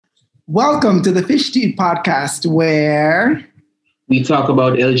Welcome to the Fish Tea Podcast, where we talk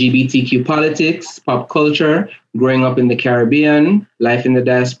about LGBTQ politics, pop culture, growing up in the Caribbean, life in the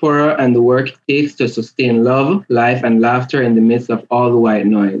diaspora, and the work it takes to sustain love, life, and laughter in the midst of all the white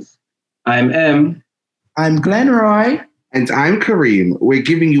noise. I'm M. I'm Glenroy. And I'm Kareem. We're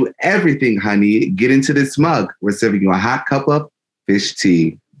giving you everything, honey. Get into this mug. We're serving you a hot cup of fish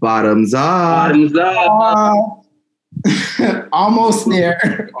tea. Bottoms up. Bottoms up. Almost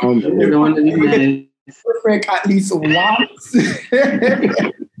there. Perfect at least once. We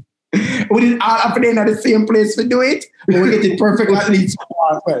didn't all have to be in the same place to do it, but we get it perfect at least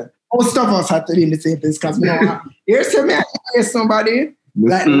once. Well, most of us have to be in the same place because we know here's somebody.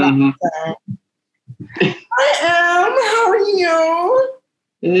 Like, I am. How are you?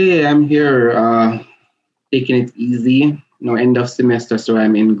 Hey, I'm here taking it easy. End of semester, so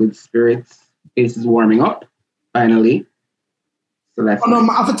I'm in good spirits. Pace is warming up, finally. So that's I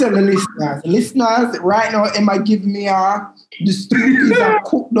have to tell the listeners. Listeners, right now, Emma give me the stories of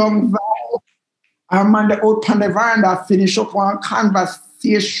cooked down vibe. I'm on the out on the veranda, finish up one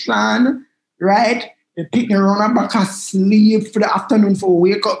conversation, right? They pick me around back asleep for the afternoon for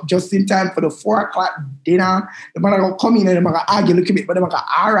wake up just in time for the 4 o'clock dinner. The man going to come in and they're going to argue a little bit, but they're going to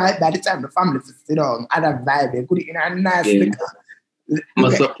all right, by the time the family to sit down, other vibe, they put it in a nice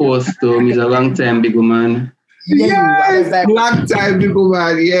I'm supposed to. It's a long time, big man. Yes, long time, big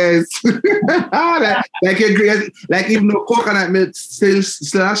man. Yes, like even though coconut milk still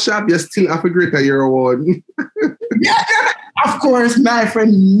shop, you still have a greater your own. Yeah, of course, my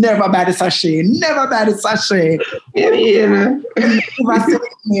friend never buy the sachet. Never buy the sachet. Yeah.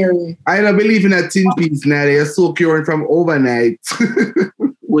 Mary. I don't believe in a tin piece now. They're so curing from overnight.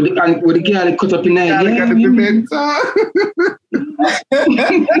 Would the girl cut up in there?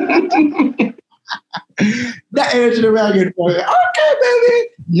 That energy the way good for you. Okay, baby.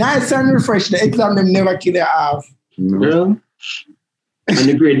 Nice and refreshed. The exam them never kill you off. Girl. And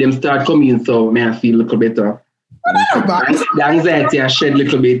the grade them start coming, so may I feel a little better. The anxiety I shed a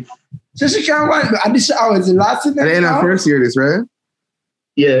little bit. So she can't want at this hours the last semester. At the end of first year, this, right?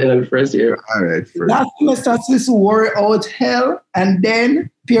 Yeah, in the first year. All right. Last semester, this worry out hell, and then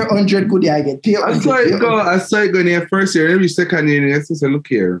peer 100 good I get. Peer 100. I saw it going in first year. Every second year, I said, look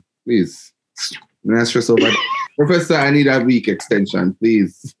here, please. Not stress over that. Professor, I need a week extension,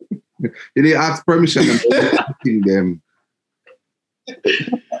 please. You didn't ask permission and asking them.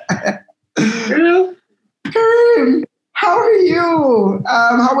 Kareem, how are you?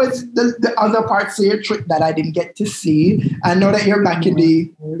 How was the other parts of your trip that I didn't get to see? I know that you're back in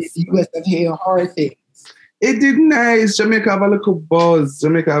the US of here. How are things? It did nice. Jamaica have a little buzz.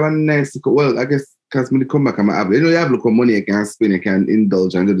 Jamaica have a nice little, well, I guess because when you come back, I'm able. You have little money you can spend, you can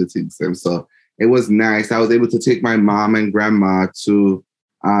indulge and do the things. So it was nice. I was able to take my mom and grandma to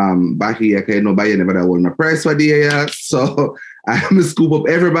Bahia. Okay, nobody never won my prize for the year. So I'm going to scoop up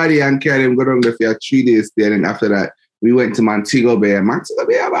everybody and carry them, go down there for 3 days there. And after that, we went to Montego Bay. Montego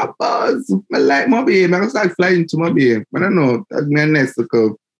Bay have a buzz. I like my bay. I'm going to start flying to my bay. I don't know. That's my nice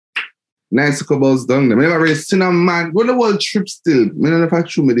little buzz down there. I never really seen a man. Go the whole trip still. I don't know if I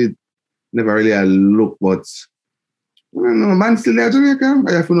true me did. Never really a look, but I don't know. Man still there, Jamaica?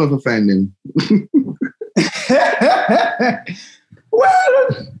 I have to know if I find him. Well,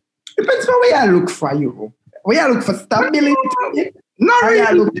 depends on where I look for you. Where I look for stability. Not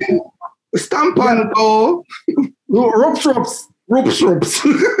really. Stamp and go. Rope ropes. Up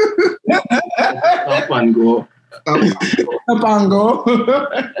and go. Up and go.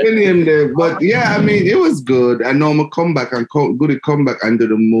 But yeah, I mean, it was good. I know I'm going to come back and come back and do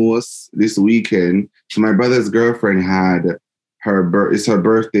the most this weekend. So my brother's girlfriend had it's her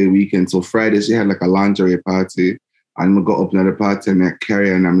birthday weekend. So Friday, she had like a lingerie party. I'm going to go up to the party and I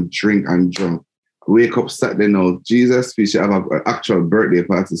carry and I'm drink and drunk. Wake up Saturday now. Jesus, we should have an actual birthday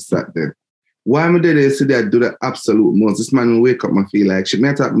party Saturday. Why am I doing this today? I do the absolute most. This man will wake up and feel like she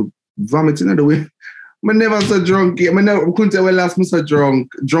might have vomiting in the way. I never so drunk yet. I couldn't tell when last I so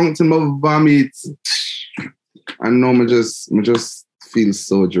drunk. Drunk to my vomit. And now I just feel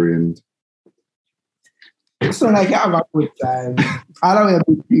so drained. So like you have a good time. I don't have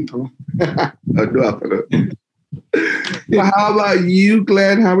good people. I do have that. How about you,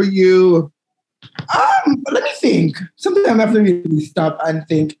 Glenn? How are you? Let me think. Sometimes I have to really stop and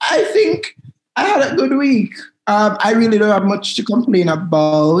think. I think I had a good week. I really don't have much to complain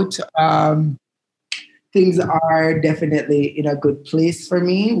about. Things are definitely in a good place for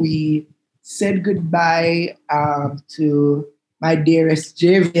me. We said goodbye to my dearest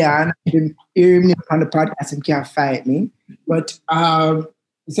Javian. You didn't hear me on the podcast and can't fight me. But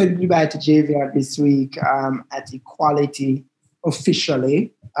we said goodbye to Javian this week at Equality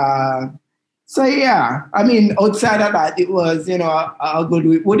officially. So yeah, I mean, outside of that, it was, a good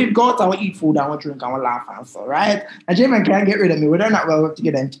week. We did go out and we eat food and we drink and we laugh and so, right? And Jamin can't get rid of me. We don't not well work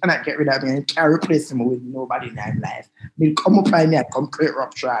together and cannot get rid of me and can't replace me with nobody in my life. Me come up by me and come create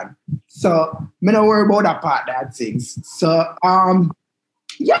rupture. So me don't worry about that part, that things. So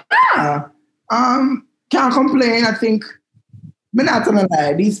yeah. Can't complain. I think me not gonna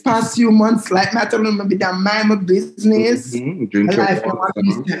lie. These past few months, like me telling me be damn mind my business. Drink Life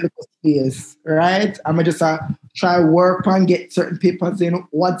space, right? I'm just try work and get certain papers in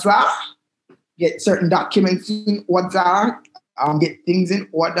order, get certain documents in order, get things in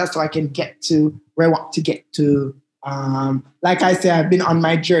order so I can get to where I want to get to. Like I said, I've been on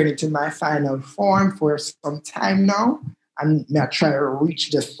my journey to my final form for some time now, and I try to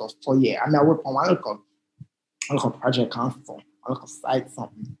reach this for yeah. And I work on one little project for a little site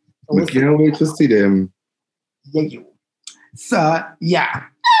something. So I can't wait to see them. Yeah, you. So yeah,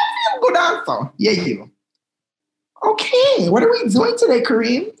 good answer. Yeah, you. Okay, what are we doing today,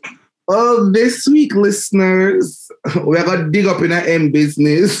 Kareem? Well, this week, listeners, we're going to dig up in our M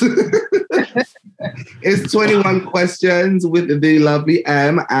business. It's 21 questions with the lovely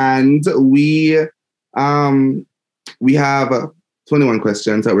M, and we have 21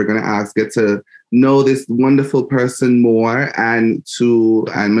 questions that we're going to ask, get to know this wonderful person more, and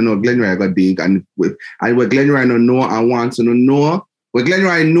I know Glenroy got dig, and with Glenroy know I want to know. With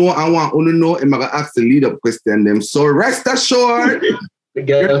Glenroy know I want to know, I'm going to ask the lead up question them. So rest assured, you're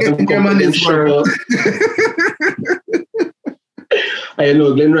getting your money's sure. I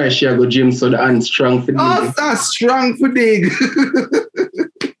know Glenroy share go gym, so the hand's strong for dig. Oh, that's strong for dig.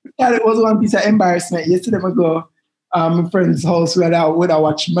 Yeah, it was one piece of embarrassment. Yesterday I go my friend's house where I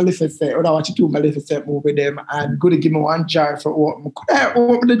watch Maleficent, or I watch 2 Maleficent movie with them, and go to give me one jar for open. Could I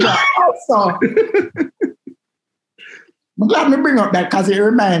open the jar also? I'm glad me bring up that because it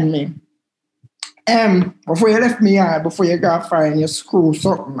reminds me. Before you left me here, before you got fire and you screw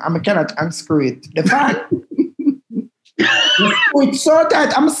something, I cannot unscrew it. The fan, it's so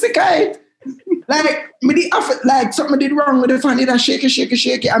tight, I'm sick of it. Like something did wrong with the fan, it shake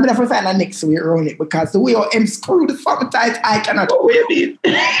it. I'm gonna have to find the next way around it because the way I'm screwed the fucking tight, I cannot. What way you mean?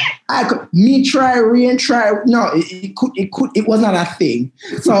 I could try. No, it was not a thing.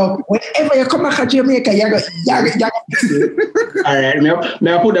 So whenever you come back to Jamaica, you got all right,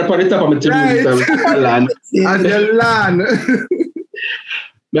 may I put that on the top of my to-do land. And the land.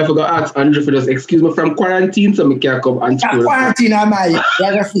 I forgot to ask Andrew for just excuse me from quarantine so I can come and school. Quarantine, am I?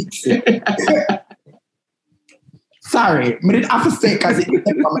 You fix it. Sorry, I didn't have to say because it came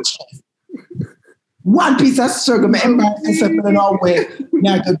from my chest. One piece of struggle, my embarrassing stuff in the way.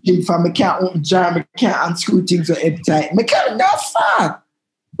 Now I go gym for me can't open jar, I can't unscrew things so every time. I can't not fun.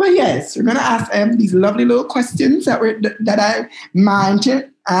 But yes, we're gonna ask these lovely little questions that I mind.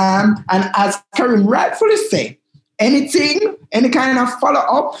 And as Kareem rightfully say, any kind of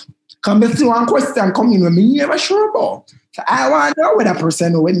follow-up, come to one question, come in with me never sure about. So I want to know what that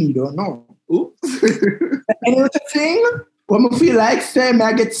person know when me don't know. Oops. Any other thing, when I feel like say,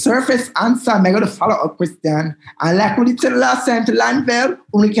 I get surface answer, I got a follow-up question. And like we did the last time to Landville,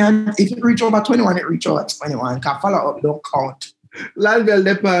 only can, if it reach over 21, it reach over 21. Can follow-up don't count. Landville,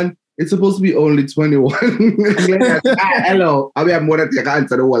 Depan, it's supposed to be only 21. Hello, I have more than you can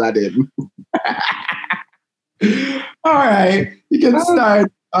answer the whole of them. All right, you can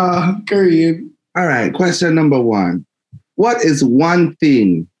start, Kareem. All right, question number 1. What is one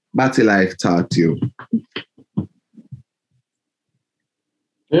thing Batty Life taught you?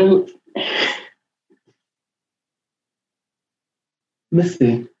 Well, let's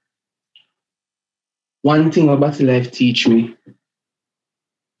see. One thing about Batty Life teach me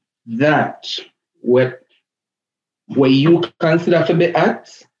that what you consider to be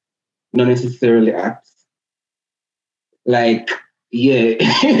acts, not necessarily acts. Like, yeah,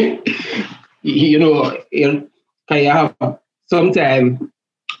 you have sometimes,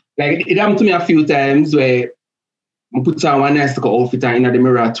 like it happened to me a few times where I put on one nice little outfit and in the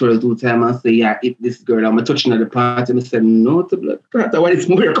mirror twirl 2 times and say, yeah, it's this girl. I'm touching at the party and I said, no, to blood clot. Why this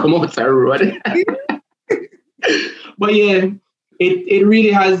girl come out the road? But yeah, it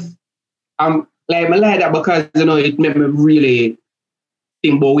really has, like I like that because, it made me really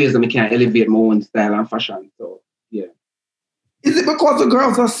think about ways that I can elevate my own style and fashion. So, yeah. Is it because the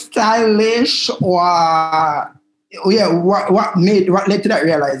girls are stylish or what led to that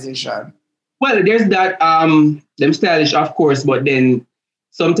realization? Well, there's that, them stylish, of course, but then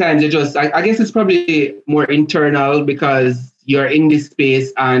sometimes it just, I guess it's probably more internal because you're in this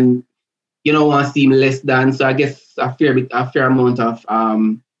space and you don't want to seem less than. So I guess a fair amount of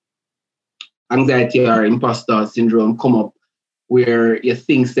anxiety or imposter syndrome come up where you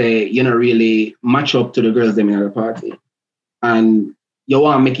think say you not really match up to the girls them in the party, and you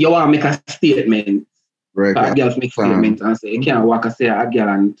want to make a statement. Right. A girl make statement and say you can't walk and say a girl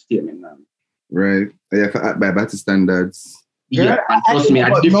and statement now. Right. You have to act by better standards. Yeah, and trust me, a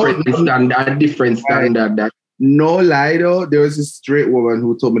different standard that. No lie though, there was a straight woman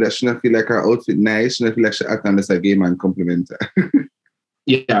who told me that she not feel like her outfit nice, she not feel like she act unless a gay man compliment her.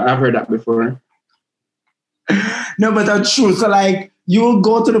 Yeah, I've heard that before. No, but that's true. So like you will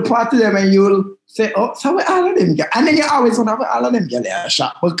go to the party them and you'll say, oh, so we all of them get, and then you always want to have all of them get a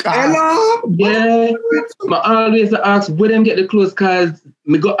shot. Hello? Yeah. I always ask where them get the clothes because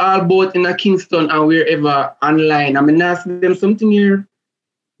me go all both in a Kingston and wherever online. I mean ask them something here.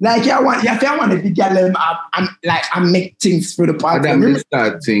 Like you want to be get them up and like and make things for the party.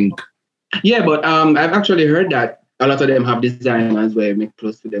 That thing. Yeah, but I've actually heard that a lot of them have designers where make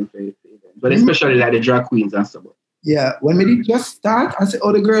clothes for them for events. But especially like the drag queens and stuff. Yeah, when we did just start, I said,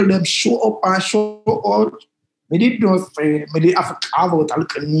 oh, the girl them show up and show out. We did those things. We did have to carve out a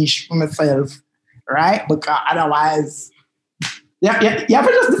little niche for myself, right? Because otherwise, you have to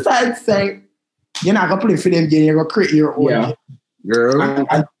just decide, say, you're not gonna play for them game, you're gonna create your own. Yeah. Girl. And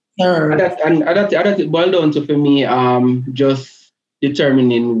that's it boiled down to for me, just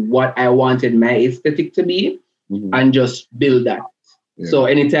determining what I wanted my aesthetic to be and just build that. Yeah. So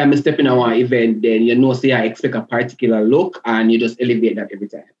anytime I step in our event, then you know, say I expect a particular look and you just elevate that every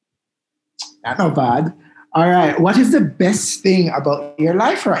time. That's not bad. All right. What is the best thing about your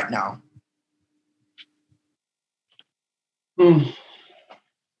life right now?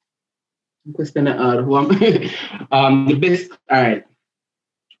 Question the best, all right.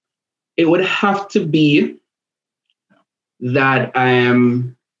 It would have to be that I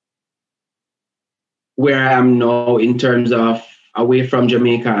am where I am now in terms of away from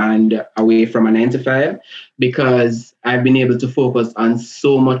Jamaica and away from a 9 to 5, because I've been able to focus on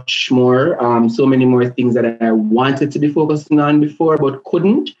so much more, so many more things that I wanted to be focusing on before, but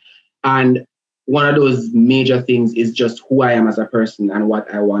couldn't. And one of those major things is just who I am as a person and what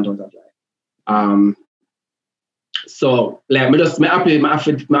I want out of life. So like I'm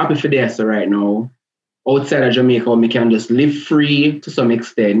happy for this right now. Outside of Jamaica, we can just live free to some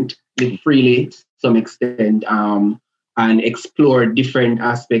extent, live freely to some extent, and explore different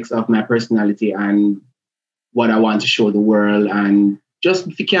aspects of my personality and what I want to show the world. And just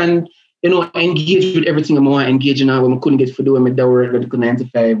if you can, engage with everything I want to engage in when I couldn't get to do with the work with the 9 to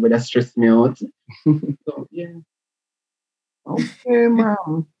 5, but that stressed me out. So yeah. Okay,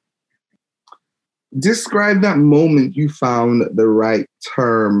 ma'am. Describe that moment you found the right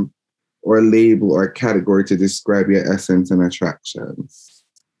term or label or category to describe your essence and attractions.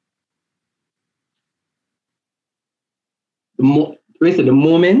 The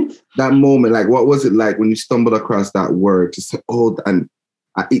moment? That moment, like what was it like when you stumbled across that word to say, oh, and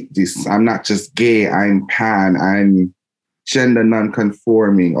I eat this. I'm not just gay, I'm pan, I'm gender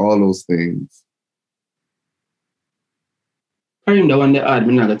non-conforming, all those things. I'm the one that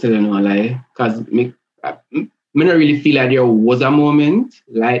I'm not gonna tell you no lie, because I don't really feel like there was a moment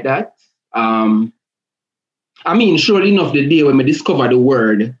like that. I mean, surely enough, the day when I discovered the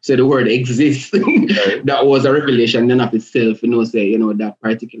word, so the word exists, that was a revelation in of itself. That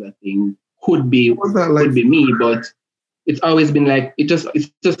particular thing could be me, but it's always been like it's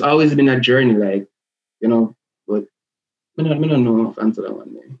just always been a journey, like But I don't know if I answer that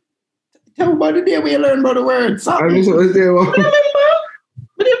one. Man. Tell me about the day when you learned about the word. I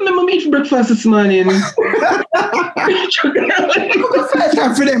remember me eating breakfast this morning.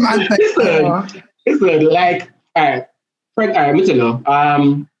 Listen, like, all right, Frank, all right, let me tell you.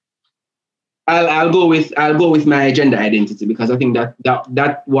 I'll go with my gender identity, because I think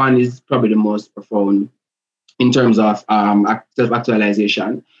that one is probably the most profound in terms of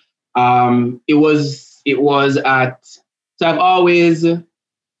self-actualization. It was at, so I've always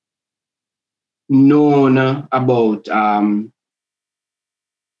known about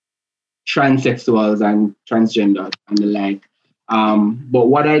transsexuals and transgender and the like. But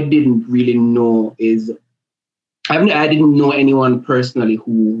what I didn't really know is I didn't know anyone personally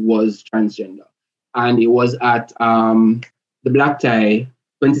who was transgender. And it was at the Black Tie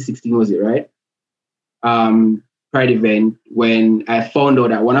 2016, was it, right? Pride event, when I found out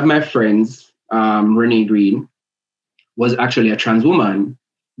that one of my friends, Renee Green, was actually a trans woman.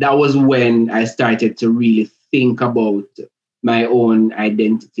 That was when I started to really think about my own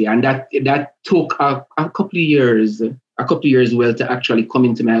identity. And that took a couple of years to actually come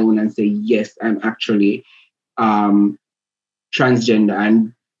into my own and say, yes, I'm actually transgender.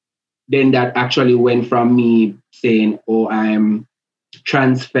 And then that actually went from me saying, oh, I'm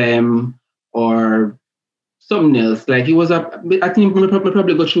trans femme or something else. Like it was I think we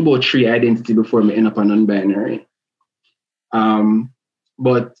probably go through about 3 identity before we end up on non-binary.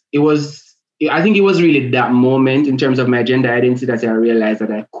 But I think it was really that moment in terms of my gender identity that I realized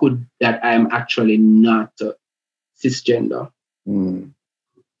that I am actually not cisgender.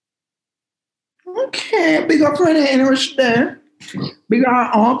 Okay, big up for the English there. Big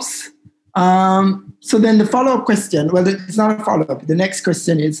ups. So then the follow-up question, well, it's not a follow-up. The next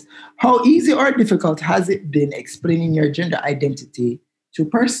question is, how easy or difficult has it been explaining your gender identity to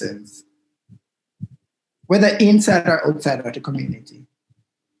persons, whether inside or outside of the community?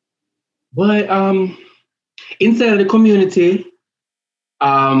 But inside of the community,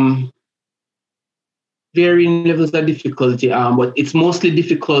 varying levels of difficulty, but it's mostly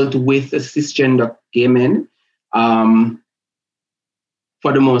difficult with cisgender gay men.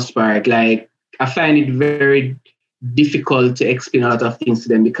 For the most part, like I find it very difficult to explain a lot of things to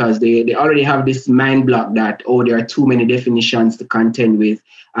them because they already have this mind block that, there are too many definitions to contend with,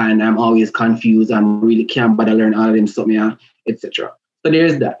 and I'm always confused and really can't bother learn all of them something, etc. So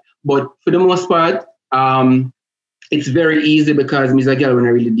there's that. But for the most part, it's very easy because me as a girl when I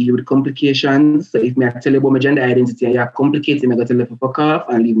really deal with complications. So if I tell you about my gender identity and you're complicated, I'm going to tell you to fuck off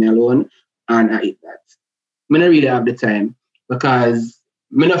and leave me alone, and I eat that. I don't really have the time because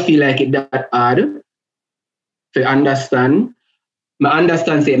I don't feel like it that hard to understand. I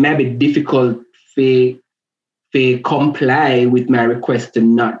understand say it may be difficult to comply with my request to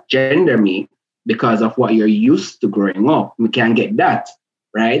not gender me because of what you're used to growing up. We can't get that,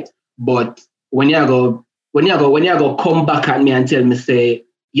 right? But when you go come back at me and tell me say,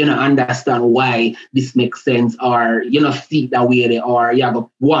 you don't understand why this makes sense, or you don't see it that way, or you go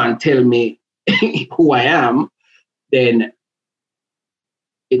want tell me who I am, then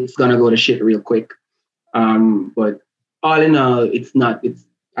it's gonna go to shit real quick. But all in all,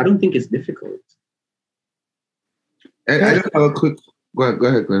 I don't think it's difficult. I just have a quick. Go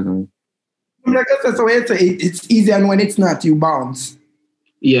ahead. Like I said, so it's easy, and when it's not, you bounce.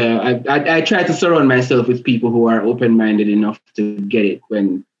 Yeah, I try to surround myself with people who are open-minded enough to get it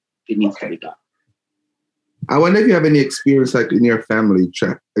when it needs to be done. I wonder if you have any experience, like in your family,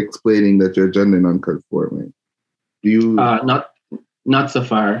 explaining that you're gender non-conforming. Do you? Not so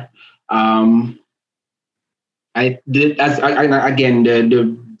far. I did again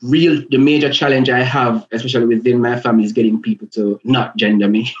the major challenge I have, especially within my family, is getting people to not gender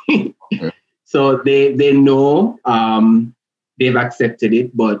me. Okay. So they know, they've accepted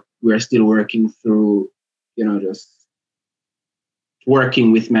it, but we're still working through, just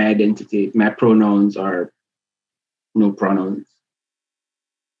working with my identity. My pronouns are no pronouns.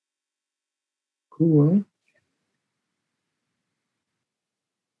 Cool.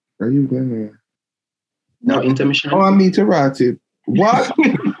 Are you gonna? No intermission. Oh, I'm interrupted. What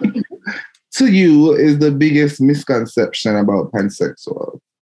to you is the biggest misconception about pansexual?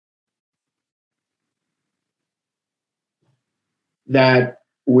 That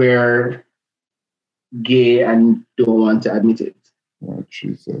we're gay and don't want to admit it. Oh,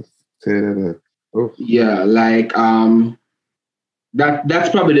 Jesus. Say that. Oh. Yeah, like that's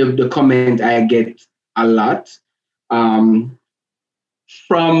probably the comment I get a lot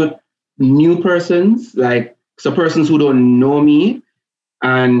from new persons, like so persons who don't know me,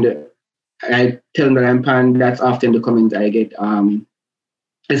 and I tell them that I'm pan. That's often the comment I get,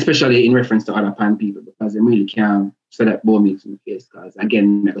 especially in reference to other pan people, because they really can't say that bow me to my face, because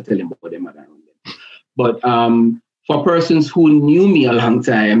again, I can tell them about them around them. But for persons who knew me a long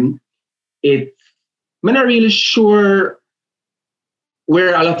time, I'm not really sure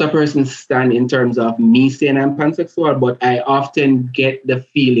where a lot of persons stand in terms of me saying I'm pansexual, but I often get the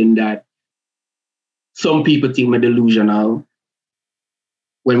feeling that some people think I'm delusional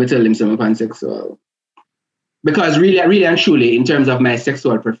when we tell them I'm pansexual. Because really and truly, in terms of my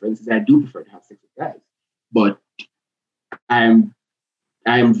sexual preferences, I do prefer to have sex with guys. But I'm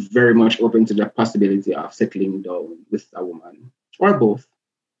very much open to the possibility of settling down with a woman, or both,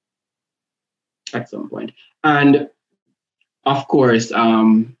 at some point. And of course,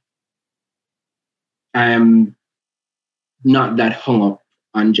 I'm not that hung up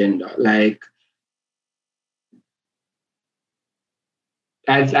on gender. Like,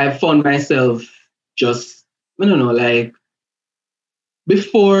 I've found myself just, I don't know, like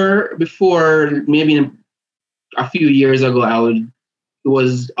before maybe a few years ago, it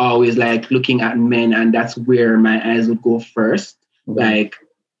was always like looking at men, and that's where my eyes would go first. Mm-hmm. Like,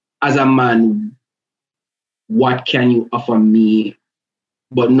 as a man, what can you offer me?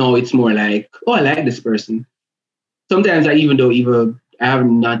 But no, it's more like, oh, I like this person. Sometimes I have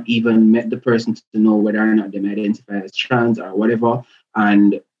not even met the person to know whether or not they identify as trans or whatever.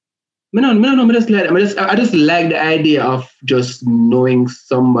 And I just like the idea of just knowing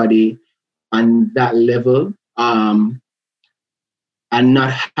somebody on that level, and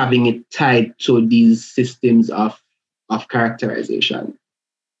not having it tied to these systems of characterization.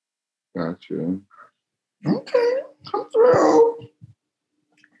 Gotcha. Okay, come through.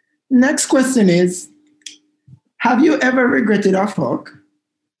 Next question is, have you ever regretted a fuck?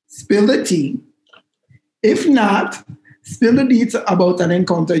 Spill the tea. If not, spill the deets about an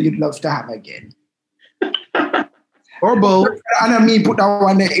encounter you'd love to have again. Or both. And me put that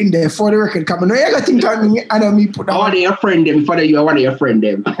one in there for the record. Come on, no, you got to think of me and me put that I want your friend them for you. I want your friend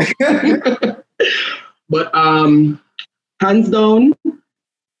them. But hands down,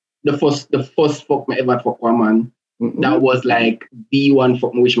 the first fuck me ever fuck one man. Mm-hmm. That was like the one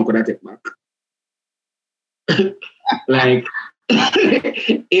fuck me wish I could have take back. Like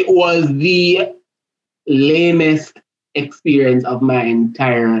it was the lamest experience of my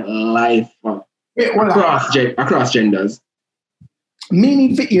entire life across genders.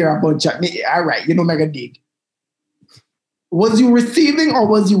 Meaning for hear about chat. All right, you know, mega dig. Was you receiving or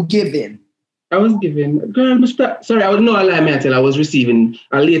was you giving? I was giving. Girl, sorry, I would know a lie, man. Until I was receiving.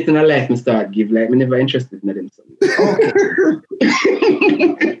 And late in my life, I start give. Like, me never interested in them. Okay.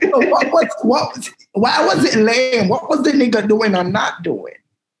 So why was it lame? What was the nigga doing or not doing?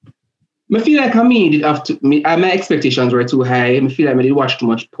 I feel like my expectations were too high. I feel like I did watch too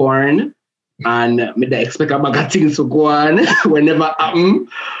much porn. And I did expect a bag of things to go on whenever happen.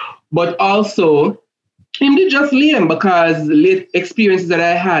 But also, him did just lame because late experiences that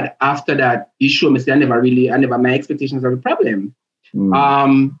I had after that, he showed me that my expectations are the problem.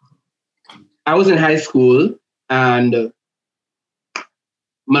 I was in high school and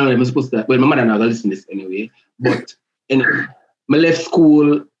my mother not going to listen to this anyway, but anyway, I left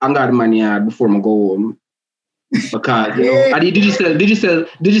school and got money before I go home. Because at the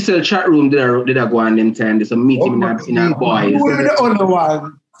digital chat room did I go on them time, there's a meeting in our boys. You were the only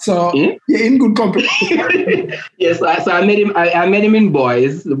one. So you're in good company. Yes, so I met him in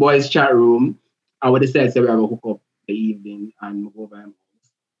the boys chat room. I would decide to have a hook up the evening and go over him.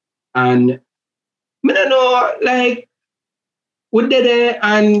 And I don't know, like we did it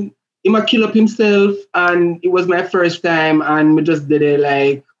and he might kill up himself and it was my first time and we just did it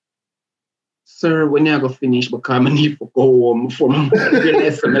like, sir, when you go finish because I need to go home for my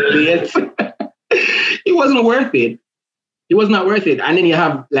late. It wasn't worth it. It was not worth it. And then you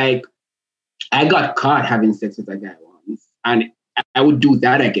have like, I got caught having sex with a guy once, and I would do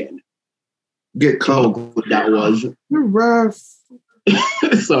that again. Get caught. How good that was. You're rough.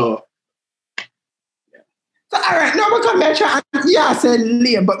 So all right, now we come back and I said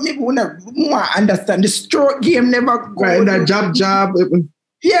lame, but maybe we want to understand the stroke game never go. Right, that job.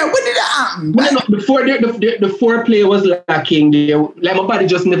 Yeah, what did that happen? Before the foreplay was lacking, like my body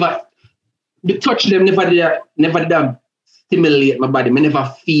just never, the touch them never did stimulate my body. I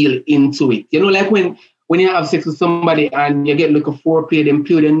never feel into it. You know, like when you have sex with somebody and you get like a foreplay, them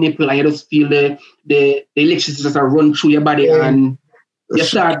play the nipple and you just feel the electricity just run through your body and you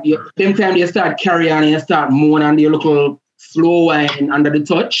start carrying on and you start moaning and you look a slow wine under the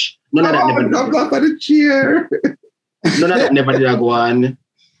touch. None of that never did. I'm not for the chair. None of that never did go on.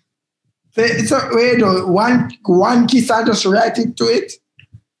 So wait, one kiss I just right into it.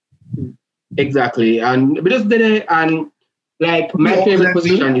 Exactly, and we just did it, and like my favorite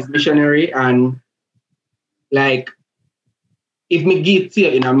position is missionary, and like if me get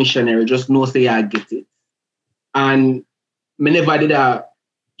here in a missionary, just know say I get it, and me never did a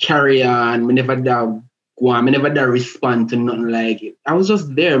carry on, me never did a go on, me never did a respond to nothing like it. I was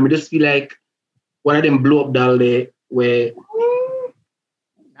just there. Me just feel like one of them blow up doll day where.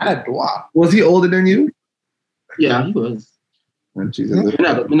 Was he older than you? Yeah, he was. Oh, Jesus. I'm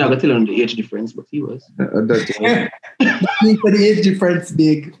not going to tell him the age difference, but he was. The age difference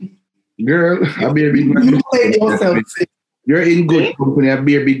big. Girl, I'll be a big man. You played yourself. You're in good company. I'll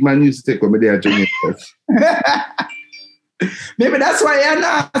be a big man used to take when they're Jamaica. Maybe that's why you're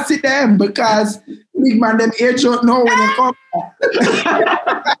not see them, because big man them age don't know when they come.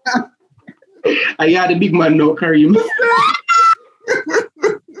 I had the big man now, Kareem.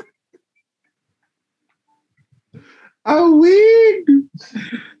 A wig.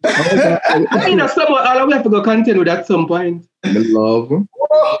 I mean, somewhat, all we have to go contend with at some point. I love.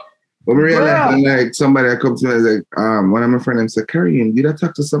 But we realize like somebody that comes to me is like, one of my friends said, Kareem, did I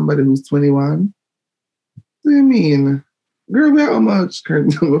talk to somebody who's 21? What do you mean? Girl, we are how much?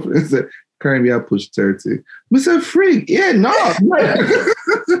 Kareem said, Kareem, we are push 30. I said, freak, yeah, no.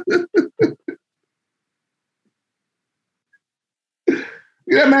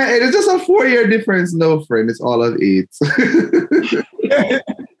 Yeah, man, it's just a 4-year difference. No, friend, it's all of 8.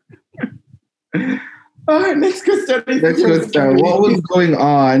 Next question. Next question. What was going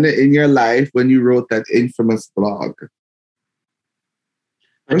on in your life when you wrote that infamous blog?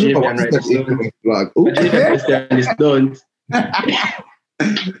 What's that infamous blog? Don't.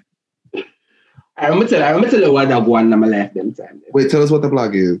 I'm gonna tell you what I've won in my life them time. Wait, tell us what the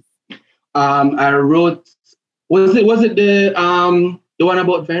blog is. I wrote. Was it the one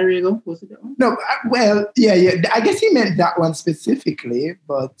about Variego? Was it that one? No, well, yeah. I guess he meant that one specifically,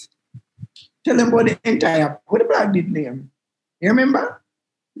 but tell him about the entire. What the blog did name? You remember?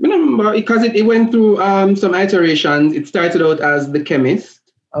 I remember because it went through some iterations. It started out as The Chemist.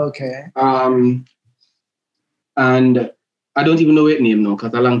 Okay. And I don't even know what name now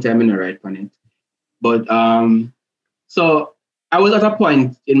because a long time I didn't write on it. But so I was at a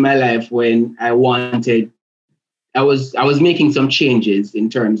point in my life when I was making some changes in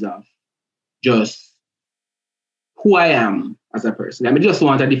terms of just who I am as a person. I just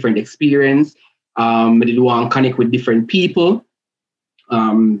want a different experience. I did want to connect with different people.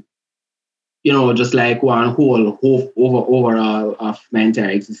 Just like one whole overall of my entire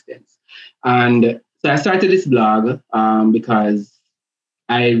existence. And so I started this blog because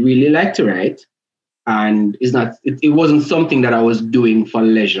I really like to write, and it wasn't something that I was doing for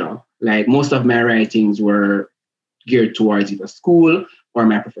leisure. Like most of my writings were geared towards either school or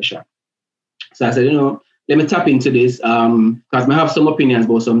my profession. So I said, let me tap into this because I have some opinions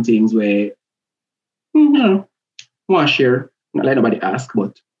about some things where, I want to share. Not let nobody ask,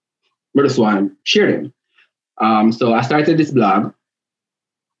 but I just want to share them. So I started this blog,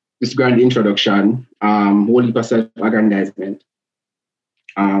 this grand introduction, whole heap of self-aggrandizement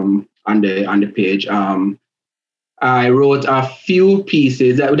on the page. I wrote a few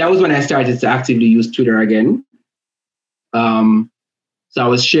pieces. That was when I started to actively use Twitter again. So I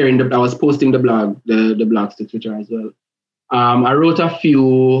was posting the blogs to Twitter as well. I wrote a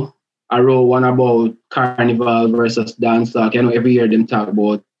few. I wrote one about carnival versus dancehall. I know every year them talk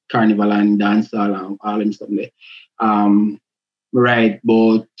about carnival and dancehall and all them stuff there. Right,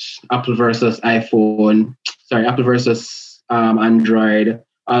 both Apple versus Android,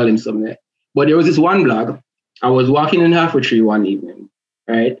 all them stuff there. But there was this one blog. I was walking in Halfway Tree one evening,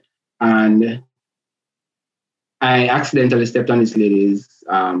 right? And I accidentally stepped on this lady's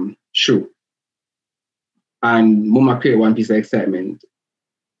shoe. And Mama created one piece of excitement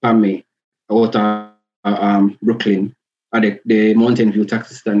for me out of Brooklyn at the Mountain View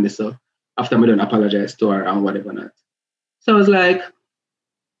taxi stand. So after I don't apologize to her and whatever not. So I was like,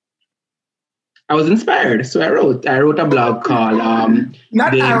 I was inspired. So I wrote a blog called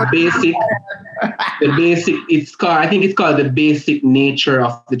it's called The Basic Nature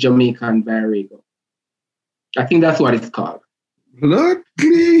of the Jamaican Variego. I think that's what it's called. Look.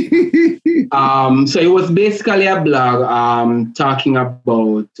 So it was basically a blog talking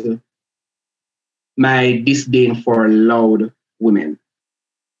about my disdain for loud women.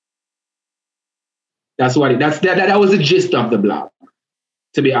 That was the gist of the blog,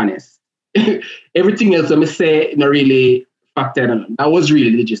 to be honest. Everything else I say not really factored on. That was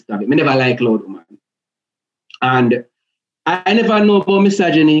really the gist of it. I never like loud women. And I never know about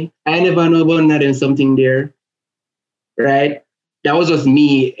misogyny. I never know about nothing something there. Right? That was just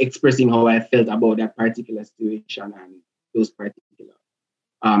me expressing how I felt about that particular situation and those particular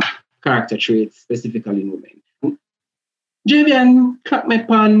character traits, specifically in women. Javian clap my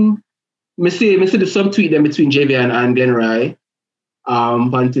pan. I see some tweet them between Javian and Glenroy on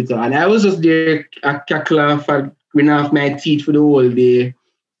Twitter. And I was just there a cackle for grinning off my teeth for the whole day.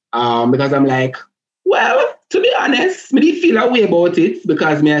 Because I'm like, well, to be honest, I didn't feel a way about it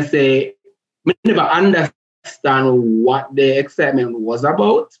because I say I never understand what the excitement was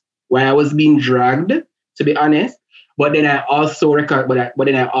about, why I was being dragged, to be honest. But then I also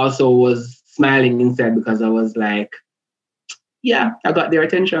was smiling inside because I was like, yeah, I got their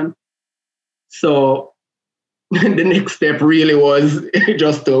attention. So the next step really was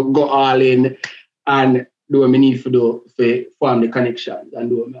just to go all in and do what I need to form the connections and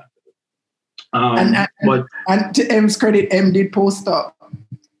do what and to M's credit, M did post up.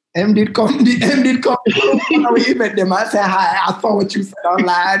 M did come we met them and say hi. I saw what you said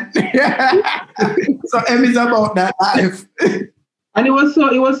online. So M is about that life. And it was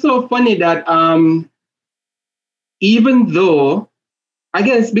so funny that even though I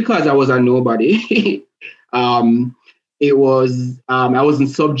guess because I was a nobody, it was I wasn't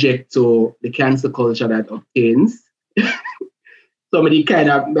subject to the cancel culture that obtains. Somebody kind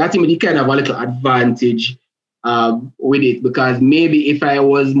of a little advantage with it, because maybe if I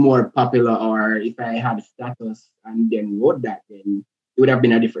was more popular or if I had status and then wrote that, then it would have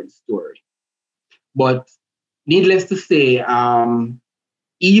been a different story. But needless to say,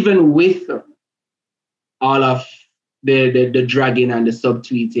 even with all of the dragging and the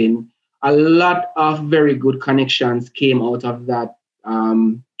subtweeting. A lot of very good connections came out of that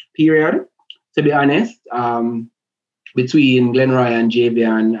period, to be honest, between Glenroy and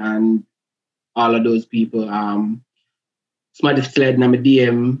Javian and all of those people. Somebody slid in my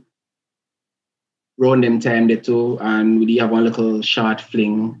DM around them time they too, and we did have one little short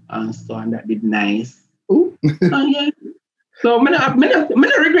fling and so on that did nice. Ooh. Yeah. So I not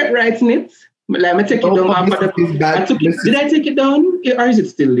regret writing it. Like, I take it down. Did I take it down? Or is it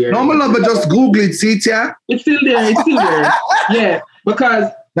still there? No, but just Google it, see it, yeah? It's still there. Yeah,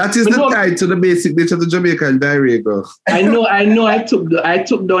 because that is the tie to the basic nature of the Jamaican diary, girl. I know. I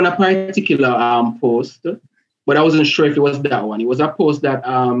took down a particular post, but I wasn't sure if it was that one. It was a post that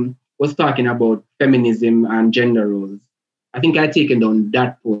was talking about feminism and gender roles. I think I taken down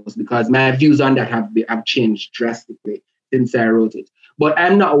that post because my views on that have changed drastically since I wrote it. But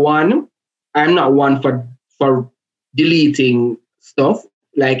I'm not one for deleting stuff.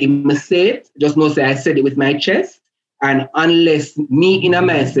 Like, if I say it, just know say I said it with my chest. And unless me in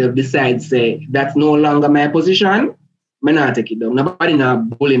myself decides say that's no longer my position, I'm not take it down. Nobody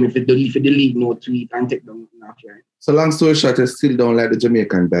not bully me if you delete no tweet and take down. So long story short, I still don't like the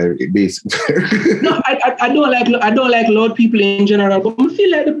Jamaican diary, basically. No, I don't like loud people in general, but I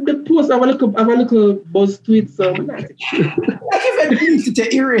feel like the post have a little buzz tweet, so I'm not take it. Like if I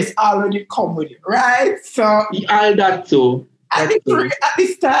to erase already come with it, right? So all that too. At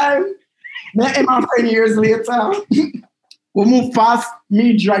this time, me and my friend years later, we move past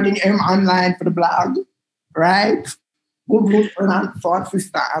me dragging him online for the blog, right? We move on for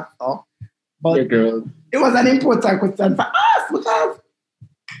sister and stuff. But yeah, girl. It was an important question for us because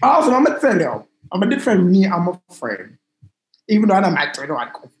also I'm gonna tell you, I'm a different me, I'm a friend. Even though I'm not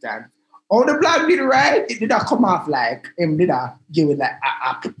 21 question. All the blog did right, it did not come off like him did not give it like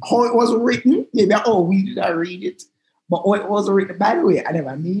how it was written. Maybe we did not read it. But how it was written, by the way, I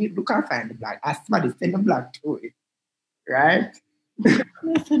never look and find the blog. I somebody send the blog to it. Right? I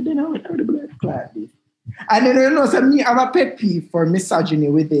said, then I went out the blog like this. And then so me have a pet peeve for misogyny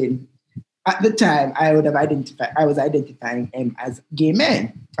within. At the time, I was identifying him as gay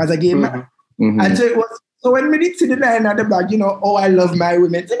man, as a gay man. Mm-hmm. And so when we did see the line at the back, I love my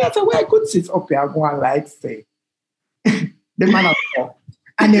women. So that's why I could sit up here and go and like say, the man of God.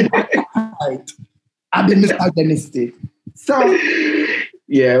 And then I've been misogynistic. So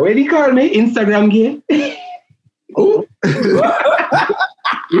yeah, what do you call me? Instagram gay? Oh.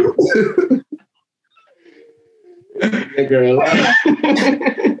 Yeah, girl.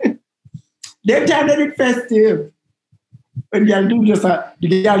 That time that it festive. When y'all do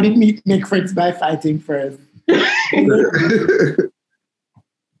the girl did make friends by fighting first.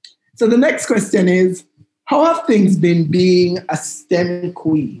 So the next question is, how have things been being a STEM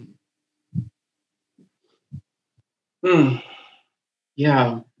queen?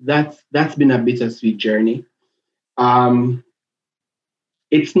 Yeah, that's been a bittersweet journey.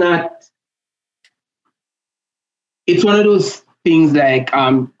 It's one of those things like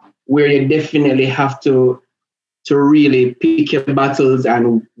where you definitely have to really pick your battles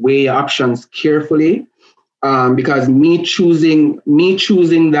and weigh your options carefully. Because me choosing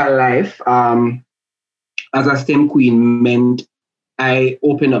that life as a STEM queen meant I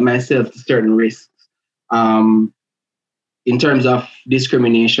opened up myself to certain risks in terms of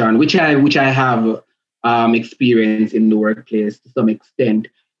discrimination, which I have experienced in the workplace to some extent.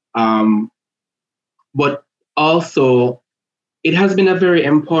 But also, it has been a very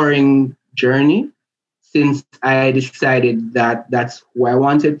empowering journey since I decided that that's who I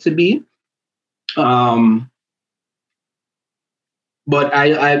wanted to be. But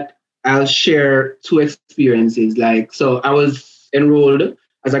I'll share two experiences. Like, so I was enrolled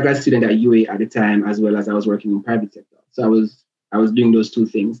as a grad student at UA at the time, as well as I was working in private sector. So I was doing those two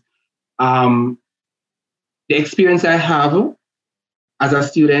things. The experience I have as a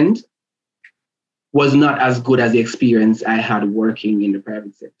student was not as good as the experience I had working in the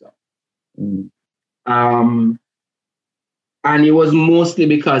private sector. And it was mostly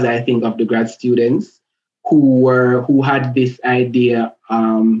because I think of the grad students who had this idea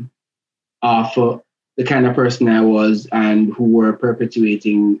of the kind of person I was and who were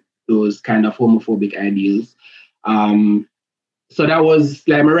perpetuating those kind of homophobic ideals. So that was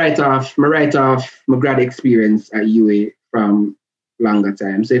like my write off my grad experience at UA from longer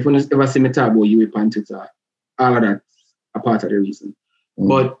time. So if you ever see me talk about UA on Twitter, all of that's a part of the reason.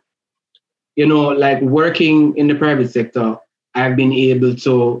 But like working in the private sector, I've been able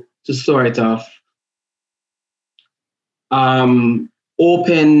to sort of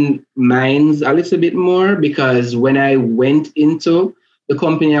open minds a little bit more, because when I went into the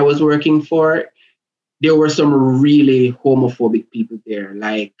company I was working for, there were some really homophobic people there,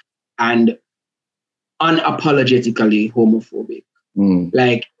 like, and unapologetically homophobic.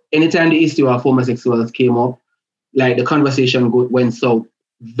 Like, anytime the issue of homosexuals came up, like, the conversation went south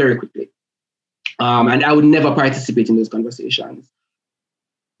very quickly. And I would never participate in those conversations.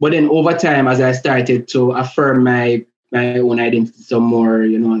 But then over time, as I started to affirm my own identity some more,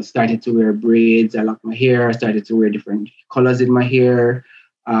 you know, I started to wear braids, I locked my hair, I started to wear different colors in my hair.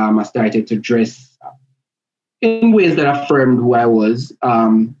 I started to dress in ways that affirmed who I was.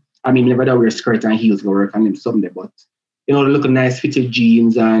 I mean, never that wear skirt and heels go work on them someday, but, you know, look at nice fitted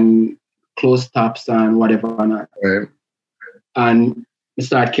jeans and closed tops and whatever or not. Right. And I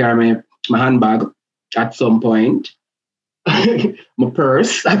started carrying my handbag at some point, my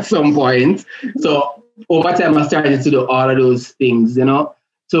purse at some point. So over time, I started to do all of those things, you know.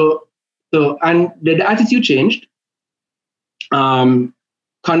 So and the attitude changed.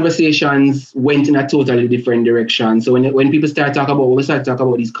 Conversations went in a totally different direction. So when people start talking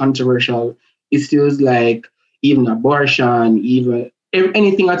about these controversial issues, like even abortion, even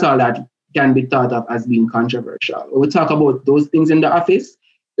anything at all that can be thought of as being controversial, when we talk about those things in the office,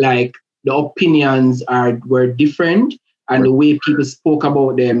 like, the opinions were different, and the way people spoke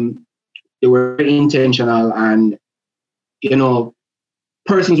about them, they were very intentional, and, you know,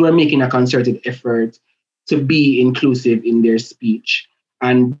 persons were making a concerted effort to be inclusive in their speech.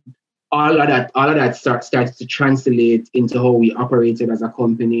 And all of that started to translate into how we operated as a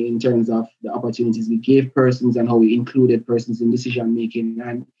company in terms of the opportunities we gave persons and how we included persons in decision making.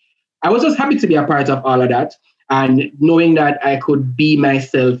 And I was just happy to be a part of all of that, and knowing that I could be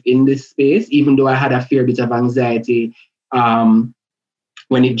myself in this space, even though I had a fair bit of anxiety when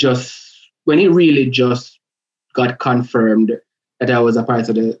it really just got confirmed that I was a part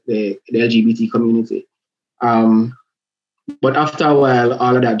of the LGBT community. But after a while,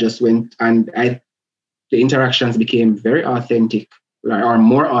 all of that just went, and the interactions became very authentic, or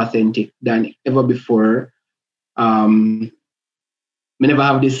more authentic than ever before. I never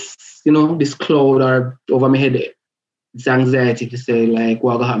have this, you know, this cloud or over my head, this anxiety to say, like,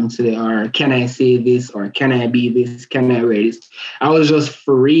 what will happen today, or can I say this, or can I be this, can I wear this? I was just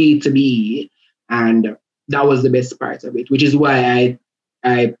free to be, and that was the best part of it, which is why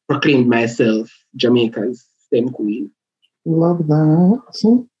I proclaimed myself Jamaica's STEM queen. Love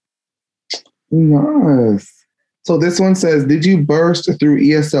that. Nice. So this one says, did you burst through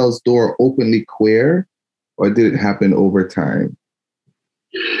ESL's door openly queer, or did it happen over time?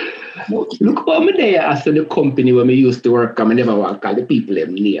 Look how me there after the company where me used to work, I never want to call the people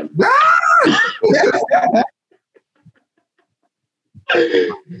them name.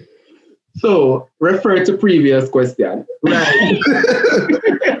 So, refer to previous question. Right.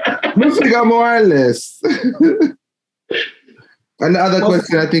 Must more or less. And the other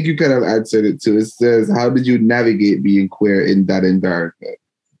question, I think you kind of answered it too. It says, how did you navigate being queer in that environment?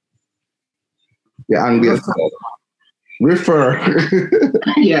 Yeah, Anglia self. Refer.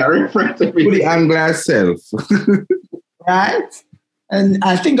 Yeah, refer to the Anglia self. Right? And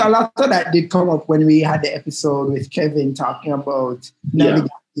I think a lot of that did come up when we had the episode with Kevin talking about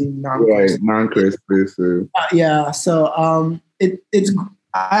navigating non-queer spaces. So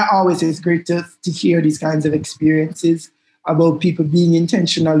it's great to hear these kinds of experiences about people being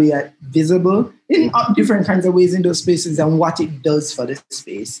intentionally visible in different kinds of ways in those spaces and what it does for the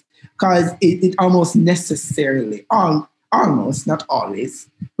space. Because it almost necessarily, almost, not always,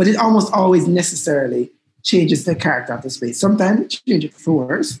 but it almost always necessarily changes the character of the space. Sometimes it changes it for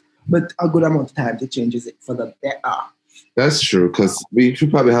worse, but a good amount of times it changes it for the better. That's true, because we should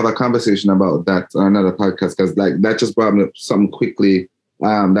probably have a conversation about that on another podcast, because like that just brought me up something quickly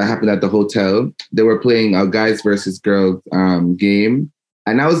that happened at the hotel. They were playing a guys versus girls game,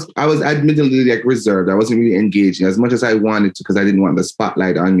 and I was admittedly like reserved. I wasn't really engaging as much as I wanted to, because I didn't want the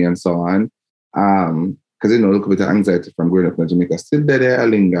spotlight on me and so on. Because a little bit of anxiety from growing up in Jamaica still there, I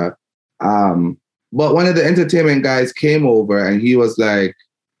linger. But one of the entertainment guys came over and he was like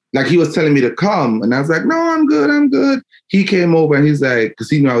he was telling me to come. And I was like, no, I'm good. He came over and he's like, because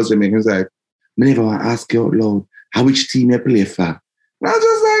he knew I was Jamaican, he's like, I never want to ask you out loud, which team you play for? And I was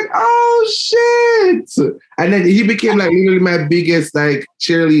just like, oh, shit. And then he became like literally my biggest like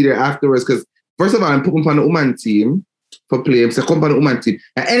cheerleader afterwards. Because first of all, I'm putting on the woman team for playing. So come on the woman team.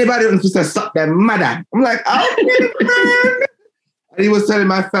 And anybody wants to stop their mother. I'm like, oh, man. And he was telling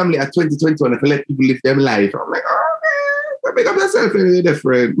my family at 2021 to let people live their life. I'm like, oh, man, make up yourself any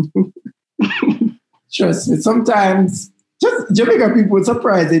different. Trust me, sometimes just Jamaican people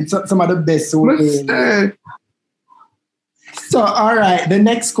surprise in some of the best ways. So, all right, the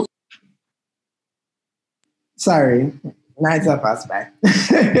next... Sorry. Nice pass by.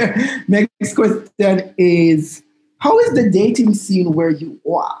 Next question is, how is the dating scene where you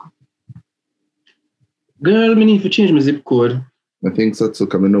are? Girl, me need to change my zip code. I think so too.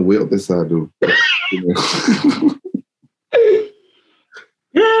 Coming away up this I do.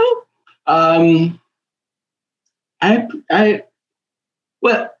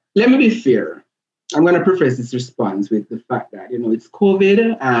 Well, let me be fair. I'm going to preface this response with the fact that, it's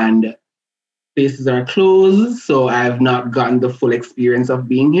COVID and places are closed, so I've not gotten the full experience of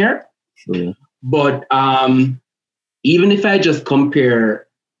being here. Sure. But even if I just compare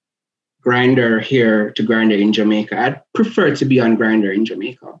Grindr here to Grindr in Jamaica, I'd prefer to be on Grindr in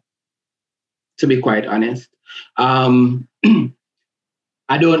Jamaica, to be quite honest. I've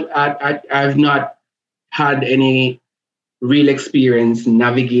not had any real experience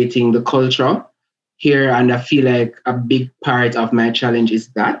navigating the culture here, and I feel like a big part of my challenge is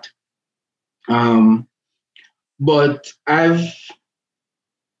that. But I've,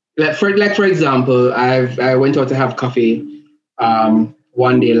 for example, I went out to have coffee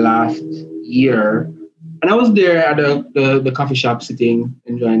one day last year, and I was there at the coffee shop sitting,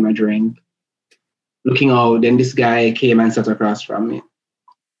 enjoying my drink, looking out. Then this guy came and sat across from me.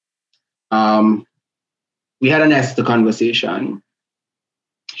 We had a nice conversation.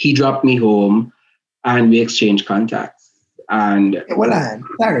 He dropped me home, and we exchanged contacts. And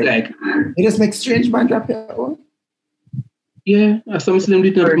sorry, you just make strange man drop you home? Yeah, some Muslim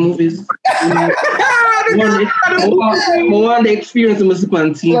did not movies. One the experience must be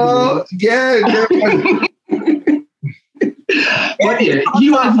on TV. But yeah, he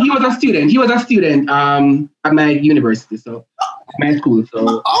was a student. He was a student at my university, so my school.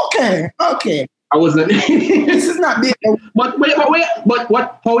 So okay. I wasn't. This is not big. But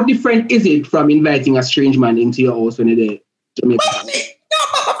what? How different is it from inviting a strange man into your house when you're there? Jamaica? No,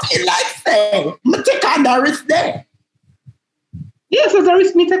 I feel like say, I take on the risk there. Yes, as a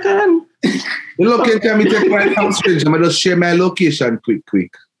risk me take on. Look, can me take my house strange? I'm just share my location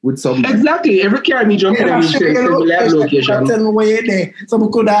quick with some. Exactly. Every car me jump in and share my location. Tell me where you're there. So we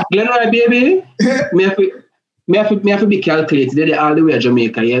could have. Glenroy, baby. Me have to be calculated. They're all the way to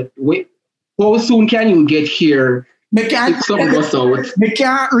Jamaica. Yeah. Wait. How soon can you get here? Me can't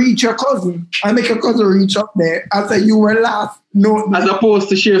reach your cousin. I make your cousin reach up there. I say you were last. No. As opposed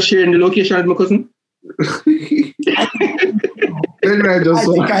to sharing the location with my cousin.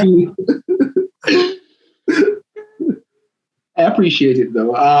 I appreciate it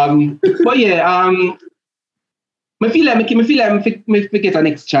though. But yeah, I feel like me get a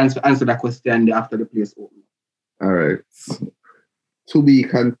next chance to answer that question after the place open. All right. To be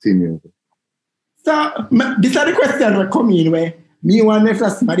continued. So this is the question we're coming where me want if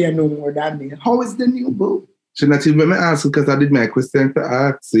somebody know more than me. How is the new boo? Should not even me ask because I did my question to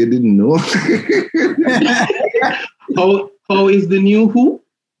ask, so you didn't know. How is the new who?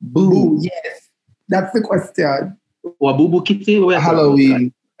 Boo. Yes, that's the question. What boo kitty?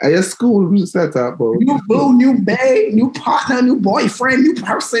 Halloween. At your school, we set up. New boo, new babe, new partner, new boyfriend, new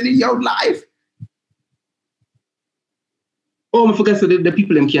person in your life. Oh, I forgot the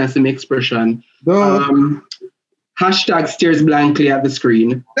people in can't see my expression. No. Hashtag stares blankly at the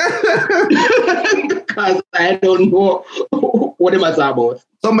screen. Because I don't know what it was about.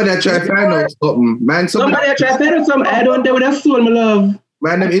 Somebody try to find out something. Man, somebody try to find out something. I don't know what that's soul, my love.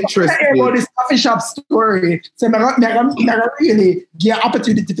 Man, I'm interested. About this coffee shop story. So I really get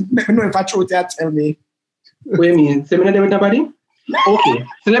opportunity to let me know if I throw that, tell me. What do you mean? Say me not there with nobody? Okay,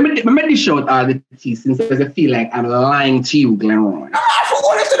 so let me dish out all the tea since I feel like I'm lying to you, Glenroy. I'm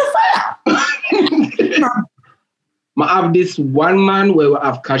going into the fire. I have this one man where we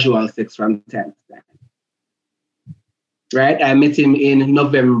have casual sex from time to time. Right? I met him in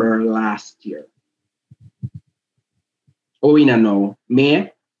November last year. Oh, we don't know.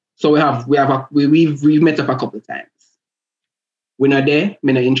 May. So we've met up a couple of times. We're not there.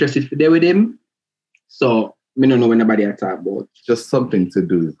 We're not interested to there with him. So I don't know when nobody I talk about. Just something to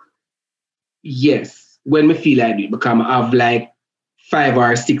do. Yes. When me feel like it, because I have like 5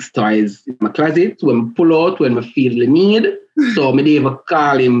 or 6 toys in my closet. When I pull out, when I feel the need. So me never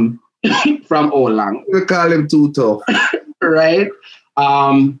call him from all long. You call him too tough. Right?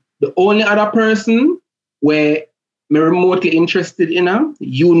 The only other person where me remotely interested in her,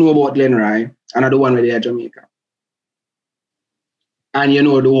 you know about Glenroy, another one where they are Jamaica. And you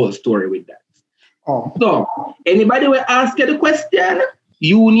know the whole story with that. Oh. So, anybody will ask you the question,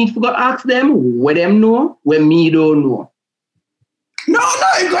 you need to go ask them what them know, what me don't know. No,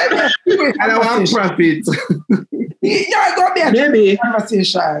 it's going to be a I don't want profit. It's going to be a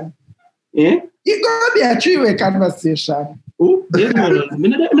conversation. Yeah? It's going to be a 3-way conversation. Oh,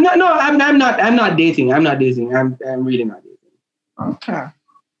 no, I'm not dating. I'm really not dating. Okay.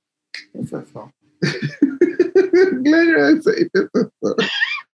 It's so.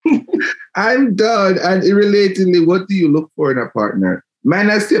 I'm done. And irrelatingly, what do you look for in a partner?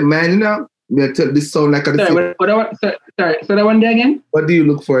 Man, I say, man, you know, me tell this sound like a. Sorry, say that one day again. What do you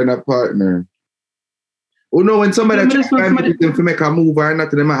look for in a partner? Oh no, when somebody tries to make a move or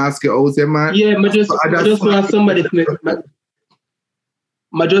not, them ask you, oh, say, man. Yeah, I just want somebody to make.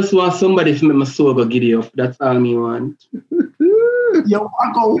 I just want somebody to make my soul go giddy up. That's all me want. Yo,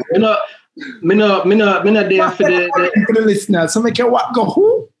 I go. Me no there for the listeners. So make your what go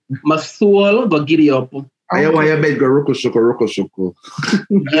who? My soul go giddy up. I want your bed go roko shoko.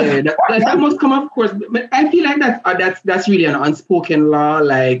 Yeah, that must come, of course. But I feel like that's really an unspoken law.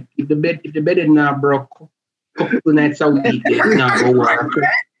 Like if the bed is not broke a couple nights a week, it's not gonna work.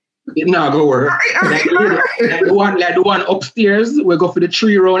 It not gonna work. Like the one upstairs, we go for the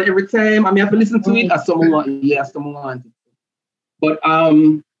 3 round every time. I mean, I have to listen to it as someone want it. But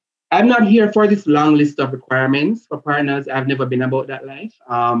I'm not here for this long list of requirements for partners. I've never been about that life.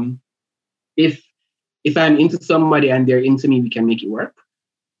 If I'm into somebody and they're into me, we can make it work.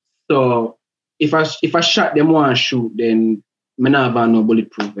 So if I shot them one shoot, then I not have no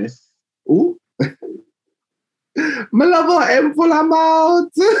bulletproof vest. Ooh. My love her full of mouth.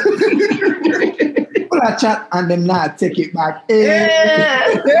 Full of chat and them not take it back.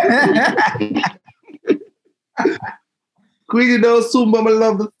 Queenie don't soon, but I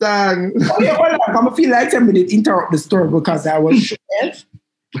love the song. Okay, well, I feel like somebody did interrupt the story because I was short.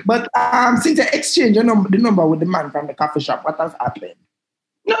 But since I exchanged the number with the man from the coffee shop, what has happened?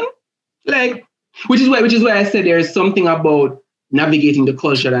 No, like which is why I said there's something about navigating the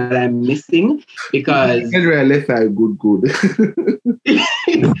culture that I'm missing because Henry left are good.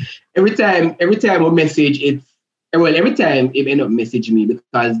 every time we message, every time it end up messaging me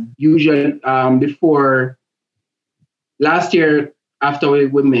because usually before last year after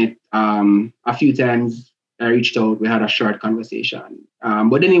we met a few times. I reached out, we had a short conversation.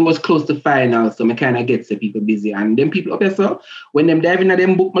 But then it was close to final, so I kind of get people busy. And then people, okay, so when them dive into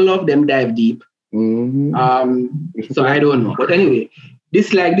them book, my love, them dive deep. Mm-hmm. So I don't know. But anyway, this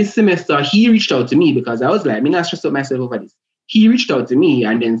semester, he reached out to me because I was like, I'm not stressed out myself over this. He reached out to me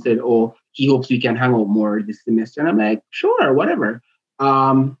and then said, oh, he hopes we can hang out more this semester. And I'm like, sure, whatever.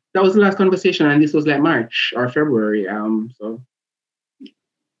 That was the last conversation, and this was like March or February. So.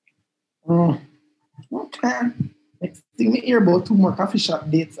 Oh. Okay. Next thing we hear about 2 more coffee shop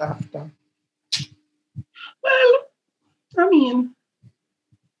dates after. Well, I mean,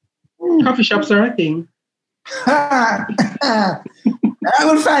 coffee shops are a thing. I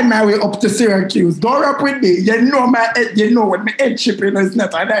will find my way up to Syracuse. Don't up with me. You know what my head shipping is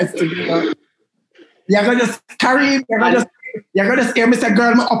not a nice thing. You know? You're gonna just carry him. You're gonna scare me, say,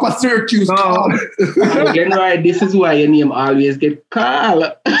 girl, I'm up at Syracuse. Oh. Again, right, this is why your name always get called.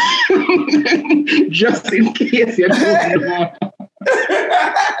 Just in case you don't know. But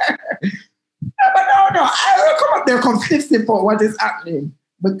no, I will come up there conflicted for what is happening.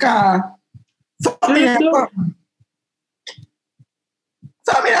 Because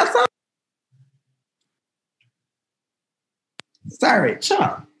sorry,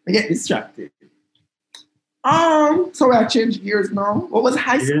 sure. I get distracted. So I changed gears now. What was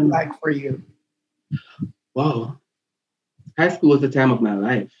high school like for you? Wow. High school was the time of my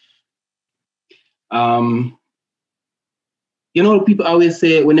life. You know, people always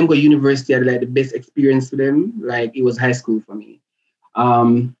say when they go to university, I had like the best experience for them. Like it was high school for me.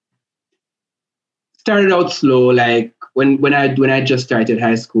 Started out slow. Like when I just started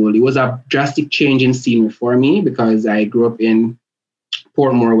high school, it was a drastic change in scenery for me because I grew up in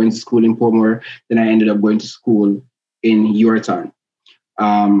Portmore, went to school in Portmore. Then I ended up going to school in Yorktown.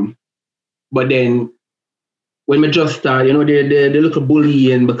 But then when I just started, you know, they look a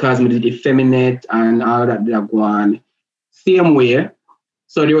bullying because I did effeminate and all that go on. Same way.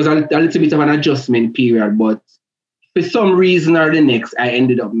 So there was a little bit of an adjustment period, but for some reason or the next, I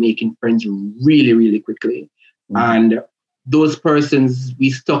ended up making friends really, really quickly. Mm-hmm. And those persons, we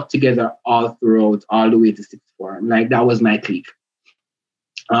stuck together all throughout, all the way to sixth form. Like that was my clique.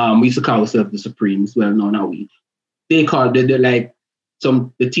 We used to call ourselves the Supremes. Well, no, not we. They called it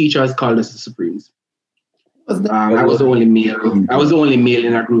the teachers called us the Supremes. I was the only male. I was the only male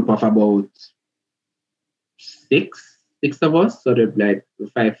in a group of about six of us. So there's like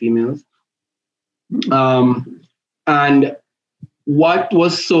 5 females. And what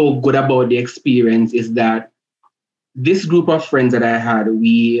was so good about the experience is that this group of friends that I had,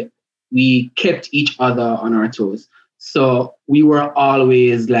 we kept each other on our toes. So we were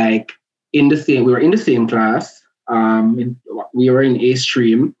always like we were in the same class. We were in A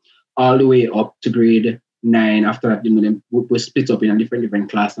stream all the way up to grade 9. After that, then we split up in a different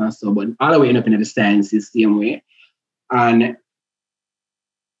class and so, but all the way end up in the sciences same way. And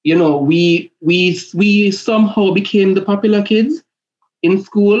we somehow became the popular kids in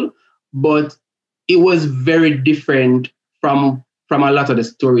school, but it was very different from a lot of the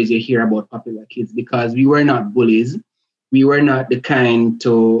stories you hear about popular kids, because we were not bullies. We were not the kind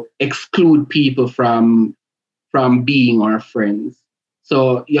to exclude people from being our friends.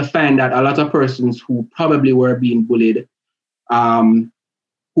 So you find that a lot of persons who probably were being bullied, who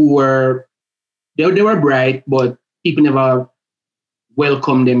were they were bright, but people never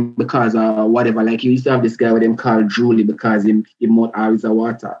welcomed them because whatever. Like you used to have this guy with him called Julie because he mouth always a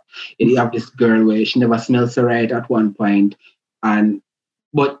water. And you have this girl where she never smells so right at one point.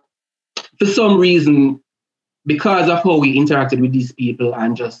 But for some reason, because of how we interacted with these people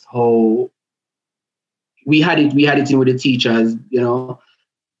and just how we had it in with the teachers,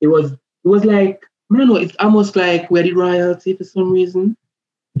 it was like, I don't know, it's almost like we had royalty for some reason.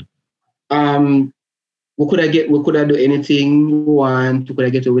 We could have do anything we want, we could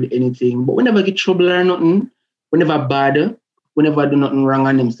have get away with anything, but we never get trouble or nothing. We never bad. We never do nothing wrong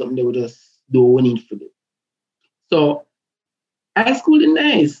on them, something they would just do what we need to do. So high school is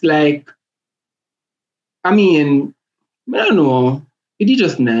nice. Like, I mean, I don't know. It is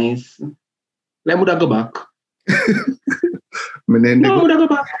just nice. Like, would I go back? No, would I go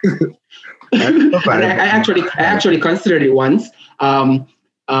back? I actually considered it once.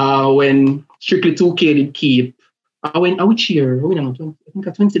 When Strictly 2K did keep, which year? I think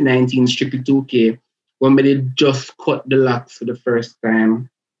 2019 Strictly 2K, when we did just cut the locks for the first time.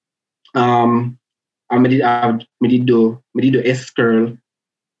 And we did do S-Curl.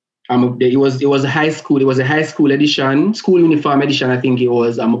 It was a high school edition, school uniform edition, I think it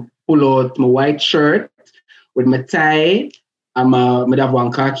was. Pull out my white shirt with my tie. I'm have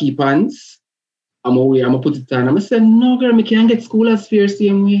one khaki pants. I'm gonna put it on. I'm gonna say, no girl, me can't get school as fair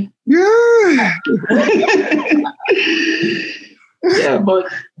same way. Yeah. Yeah,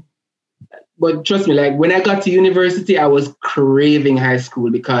 but trust me, like when I got to university, I was craving high school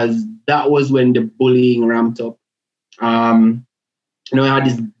because that was when the bullying ramped up. I had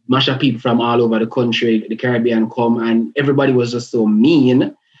this mash of people from all over the country, the Caribbean come, and everybody was just so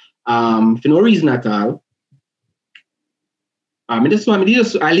mean, for no reason at all. I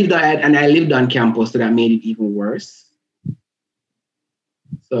lived on campus, so that made it even worse.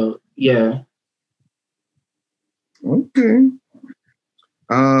 So yeah. Okay.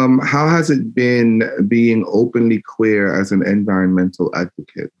 How has it been being openly queer as an environmental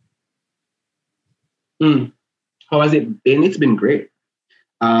advocate? How has it been? It's been great.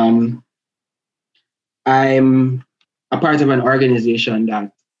 I'm a part of an organization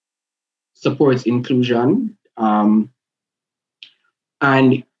that supports inclusion.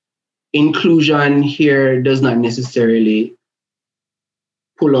 And inclusion here does not necessarily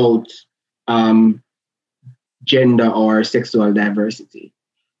pull out gender or sexual diversity.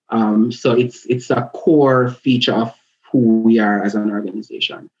 So it's a core feature of who we are as an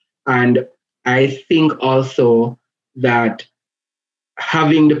organization. And I think also that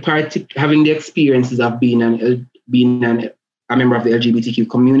having the experiences of being a member of the LGBTQ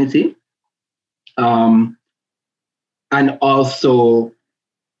community, and also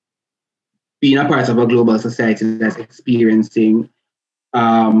being a part of a global society that's experiencing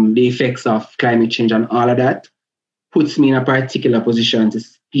the effects of climate change and all of that, puts me in a particular position to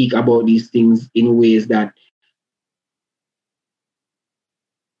speak about these things in ways that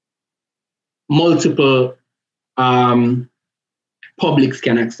multiple publics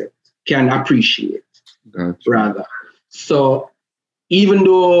can appreciate. Gotcha. Rather. So even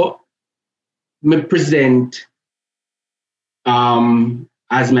though me present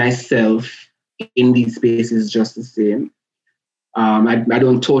as myself in these spaces just the same, I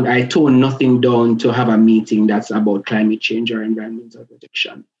tone nothing down to have a meeting that's about climate change or environmental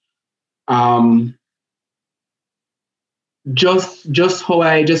protection. Just how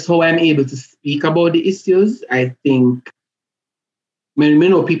I'm able to speak about the issues, I think many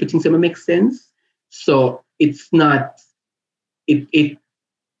know people think it makes sense. So it's not, it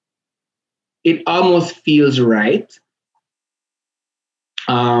almost feels right.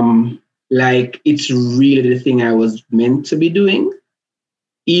 Like it's really the thing I was meant to be doing,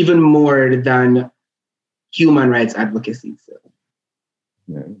 even more than human rights advocacy itself.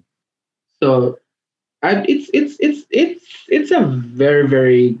 Yeah. So it's a very,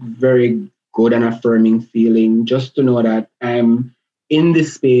 very, very good and affirming feeling just to know that I'm in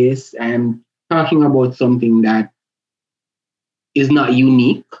this space, I'm talking about something that is not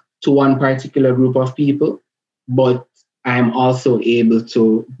unique to one particular group of people, but I'm also able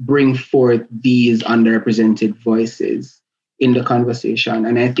to bring forth these underrepresented voices in the conversation.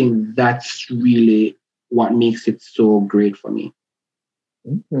 And I think that's really what makes it so great for me.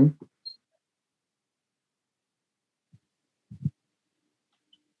 Okay.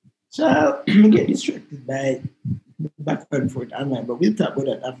 So I get distracted by back and forth online, but we'll talk about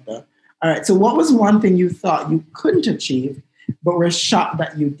that after. All right. So what was one thing you thought you couldn't achieve, but were shocked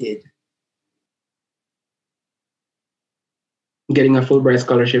that you did? Getting a Fulbright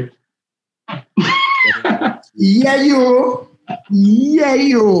scholarship. Yeah, you. Yeah,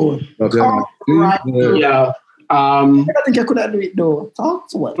 you. Okay. Right. Yeah. I think I could have do it though. Talk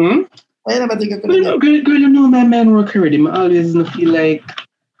to what? I never think I could have do it. Girl, you know my man work already. I always feel like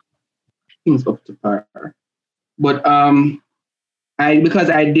things up to par. But because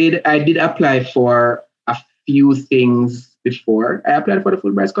I did apply for a few things before I applied for the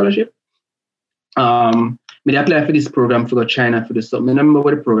Fulbright scholarship. I applied for this program for China for the summer. I don't remember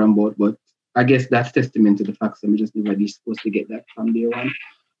what the program was, but I guess that's testament to the fact that we just never supposed to get that from day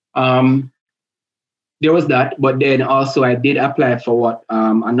one. There was that, but then also I did apply for what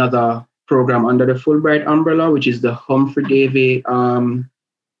another program under the Fulbright umbrella, which is the Humphrey Davy.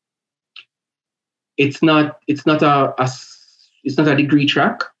 It's not a degree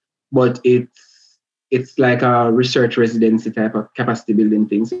track, but it's like a research residency type of capacity building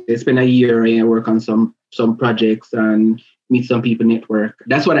thing. So I spend a year and I work on some projects and meet some people, network.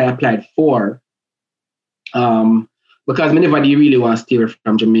 That's what I applied for. Because nobody really wants to stay away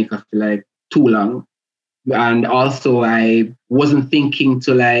from Jamaica for like too long. And also I wasn't thinking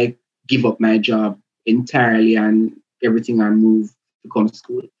to like give up my job entirely and everything and move to come to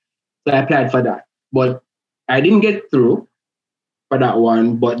school. So I applied for that. But I didn't get through for that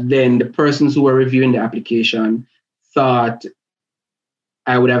one. But then the persons who were reviewing the application thought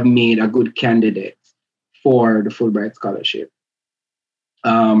I would have made a good candidate for the Fulbright scholarship.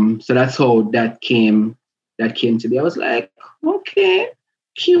 So that's how that came to be. I was like, okay,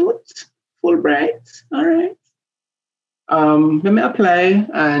 cute, Fulbright, all right. Let me apply,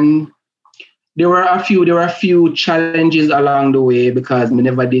 and there were a few challenges along the way because we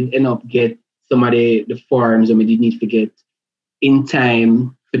never did end up get some of the forms that we did need to get in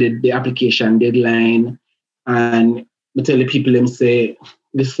time for the application deadline. And I tell the people them say,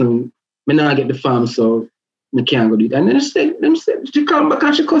 listen, me not get the form, so I can't go do it. And then she come back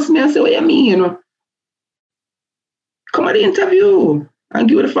and she cuss me and say, what you mean, you know? Come at the interview and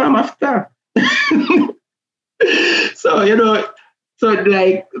give the form after. So, you know,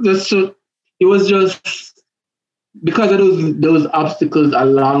 it was just because of those obstacles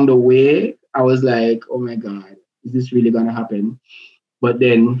along the way, I was like, oh my God, is this really gonna happen? But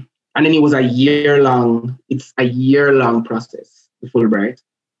then it was a year-long process, the Fulbright.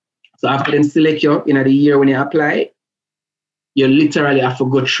 So after them select you in the year when you apply, you literally have to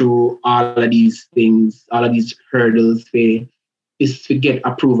go through all of these things, all of these hurdles to get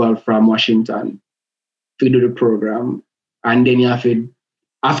approval from Washington to do the program. And then you have to,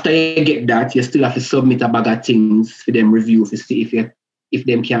 after you get that, you still have to submit a bag of things for them review to see if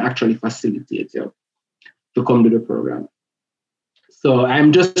them can actually facilitate you to come to the program. So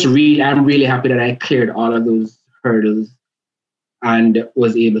I'm really happy that I cleared all of those hurdles and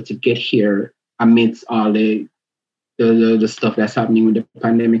was able to get here amidst all the stuff that's happening with the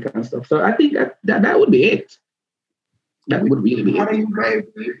pandemic and stuff. So I think that would be it. That would really be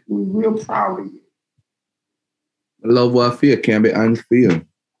it. We're real proud of you. Love what I feel can't be unfair.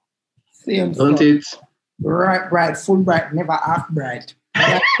 Same Don't stuff. it? Right, Fulbright, never half bright.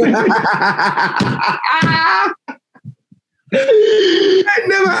 I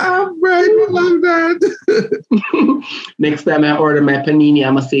never have bread like that. Next time I order my panini,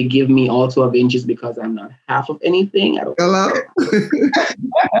 I must say, give me all 12 inches because I'm not half of anything. Hello.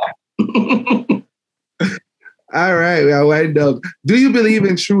 All right, well, wind up. Do you believe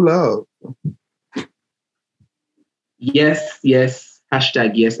in true love? Yes.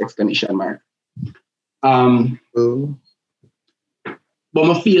 Hashtag yes, exclamation mark. But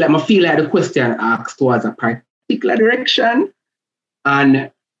I feel like the question asked towards a particular direction, and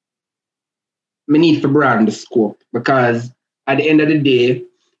I need to broaden the scope because at the end of the day,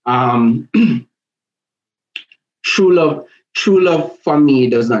 true love for me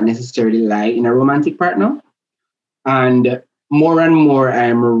does not necessarily lie in a romantic partner, and more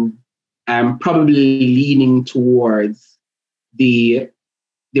I'm probably leaning towards the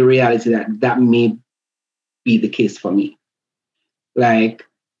reality that may be the case for me. Like,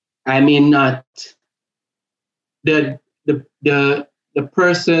 I may not, the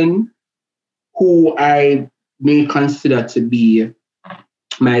person who I may consider to be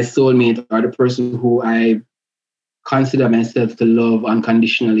my soulmate or the person who I consider myself to love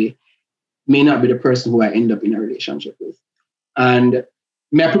unconditionally may not be the person who I end up in a relationship with. And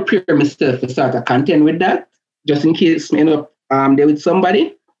may I prepare myself to start a content with that, just in case I end up there with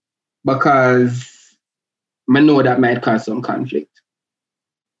somebody, because I know that might cause some conflict.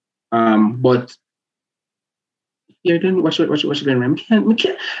 But yeah, then what should I can't.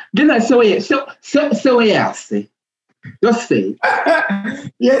 Then I say what you say. Just say.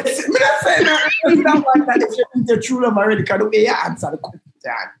 Yes, I'm not saying that one that if you're into true love already, because the way you answer the question.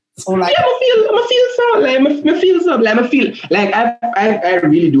 So like, yeah, I feel like I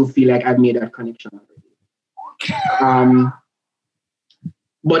really do feel like I've made that connection already.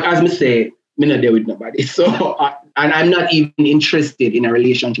 But as me say, I'm not there with nobody. So and I'm not even interested in a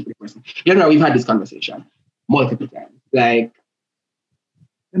relationship with a person. You know, we've had this conversation multiple times. Like,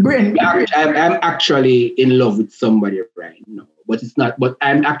 I'm actually in love with somebody right now, but it's not. But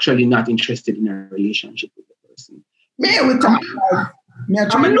I'm actually not interested in a relationship with the person. Me with talk. I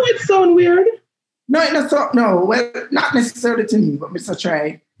know it sounds weird. No, well, not necessarily to me, but Mr.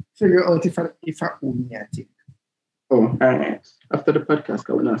 Try figure out if I own me, I think. Oh, all right. After the podcast,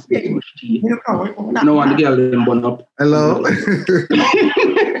 I will not speak too much tea. No one, the girl didn't burn up. Hello. But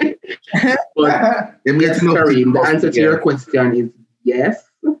yes, Kareem, the answer to your question is yes.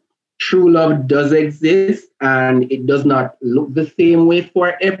 True love does exist, and it does not look the same way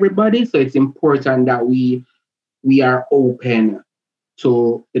for everybody. So it's important that we are open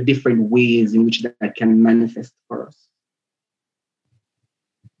to the different ways in which that can manifest for us.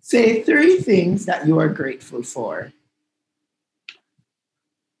 Say 3 things that you are grateful for.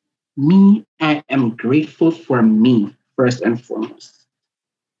 Me, I am grateful for me, first and foremost.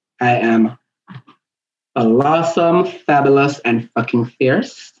 I am awesome, fabulous, and fucking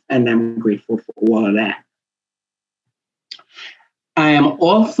fierce, and I'm grateful for all of that. I am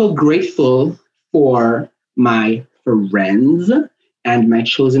also grateful for my friends and my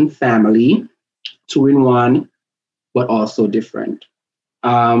chosen family, 2 in 1, but also different.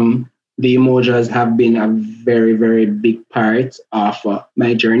 The emojis have been a very, very big part of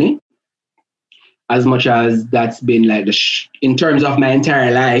my journey. As much as that's been like in terms of my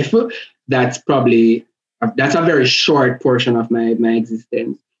entire life, that's a very short portion of my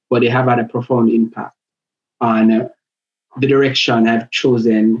existence, but they have had a profound impact on the direction I've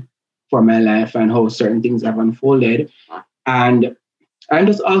chosen for my life and how certain things have unfolded. And I'm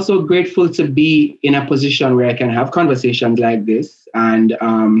just also grateful to be in a position where I can have conversations like this and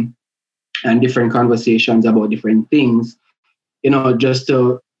different conversations about different things, just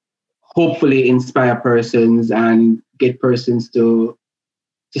to hopefully inspire persons and get persons to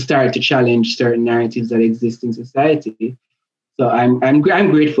start to challenge certain narratives that exist in society. So I'm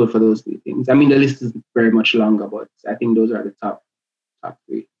grateful for those 3 things. I mean, the list is very much longer, but I think those are the top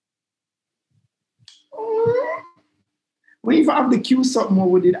 3. When you have the cue something more,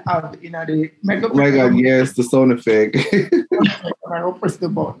 would it have the oh my God, yes, the sound effect. I'll press the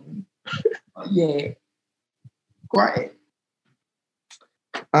button. Yeah. Quiet.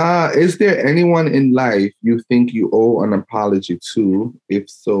 Is there anyone in life you think you owe an apology to?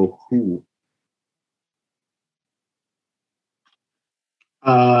 If so, who?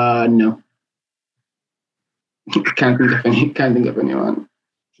 No. Can't think of anyone.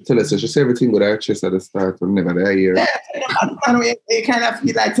 Tell us, just everything with our chest at the start, but never there here. I know it kind of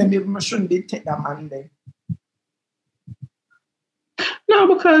feel like maybe I shouldn't take that man there. No,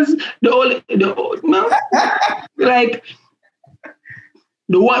 because like the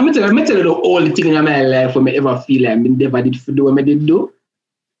one me tell you the only thing in my life where I ever feel like I never did do what I did do,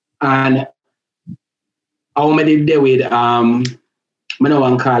 and how I did there with I don't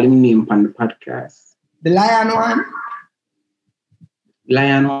want to call him name on the podcast. The lion one.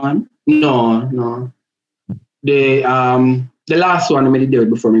 Lion one? No. The last one I did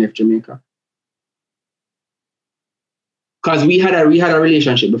before I left Jamaica. Because we had a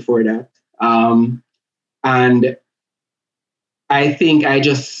relationship before that. And I think I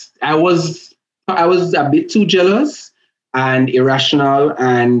was a bit too jealous and irrational,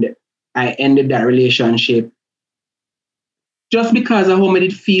 and I ended that relationship just because of how I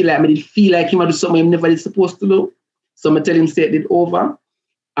did feel like he might do something he never did supposed to do. So I tell him say it over.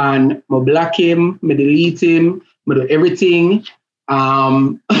 And I block him, I delete him, I do everything.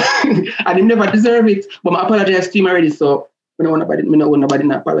 I didn't never deserve it, but I apologize to him already, so I don't want nobody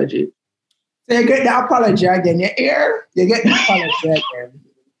an apology. So you get the apology again, you hear? You get the apology again.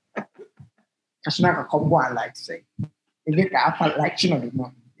 Because you're not going to come on like say. You get the apology, like you know,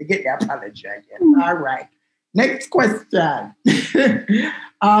 you get the apology again. All right. Next question.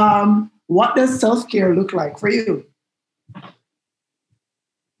 What does self-care look like for you?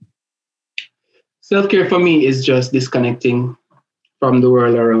 Self-care for me is just disconnecting from the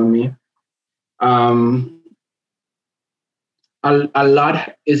world around me. A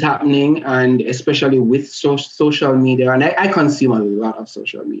lot is happening, and especially with social media, and I consume a lot of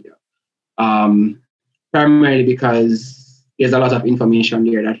social media, primarily because there's a lot of information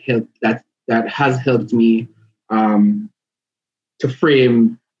there that has helped me to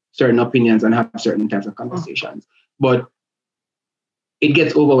frame certain opinions and have certain types of conversations. But it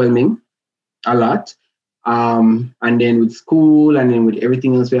gets overwhelming a lot. And then with school and then with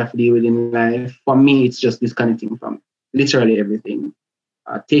everything else we have to deal with in life, for me, it's just disconnecting from literally everything.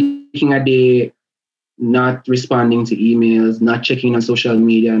 Taking a day, not responding to emails, not checking on social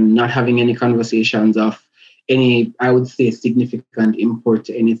media, not having any conversations of any, I would say, significant import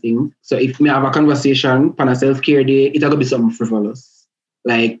to anything. So if we have a conversation on a self-care day, it's going to be something frivolous.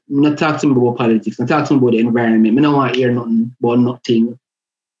 Like, not talk to me about politics, not talk to me about the environment. I don't want to hear nothing about nothing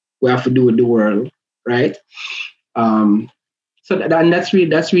we have to do with the world, right? So that's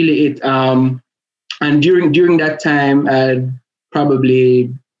really it. And during that time, I'd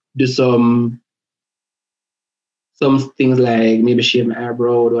probably do some things like maybe shave my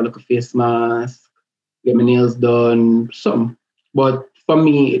eyebrow, do a look a face mask, get my nails done, something. But for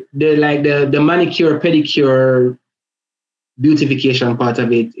me, the manicure, pedicure, beautification part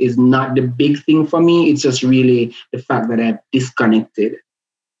of it is not the big thing for me. It's just really the fact that I've disconnected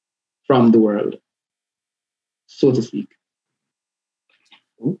from the world, so to speak.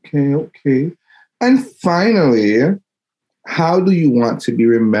 Okay. And finally, how do you want to be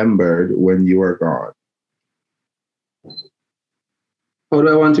remembered when you are gone? How do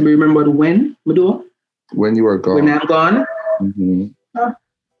I want to be remembered when, Madu? When you are gone. When I'm gone? Mm-hmm.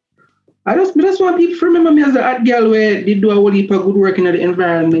 I just want people to remember me as the hot girl where they do a whole heap of good work in the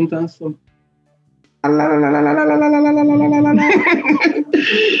environment and stuff.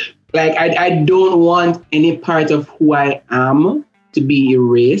 Like, I don't want any part of who I am to be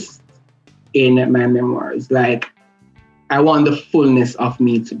erased in my memoirs. Like, I want the fullness of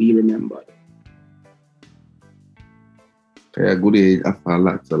me to be remembered. Okay, a good age after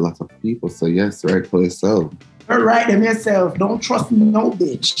a lot of people. So yes, rightfully so. Write them yourself. Don't trust no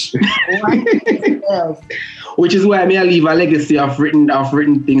bitch. Write them yourself. Which is why I leave a legacy of written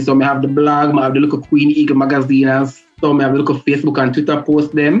things. So I have the blog, I have the local Queen Eagle magazine, and so I have the local Facebook and Twitter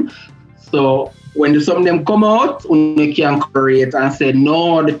post them. So when some of them come out, you can create and say,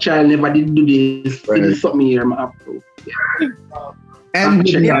 no, the child never did do this. Right. This is something here I'm up to. Yeah. And I'm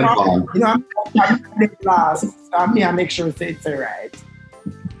dead last. So I make sure it's all right.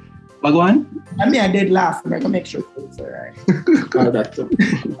 What go on? I did last, and I can make sure it's all right.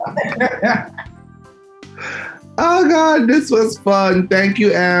 Oh God, this was fun. Thank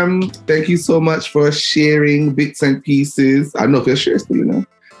you, Em. Thank you so much for sharing bits and pieces. I don't know if you're sure, you know.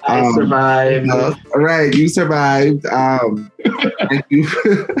 I survived. All right, you survived. Thank you.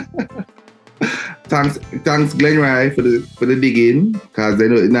 Thanks, Glen Rye, for the digging, because I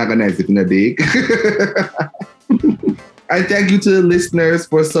know it's not gonna nice if you dig. And thank you to the listeners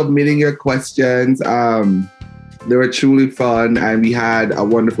for submitting your questions. They were truly fun, and we had a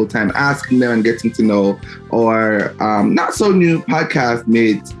wonderful time asking them and getting to know our not so new podcast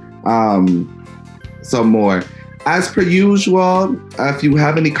mates some more. As per usual, if you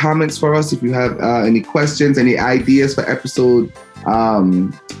have any comments for us, if you have any questions, any ideas for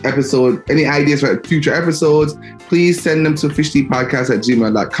any ideas for future episodes, please send them to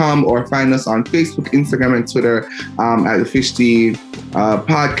fishdpodcast@gmail.com or find us on Facebook, Instagram, and Twitter at the Fishdee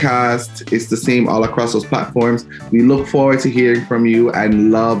Podcast. It's the same all across those platforms. We look forward to hearing from you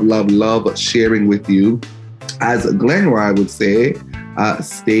and love sharing with you. As Glen Rye would say,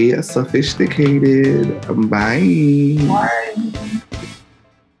 stay sophisticated. Bye. Bye.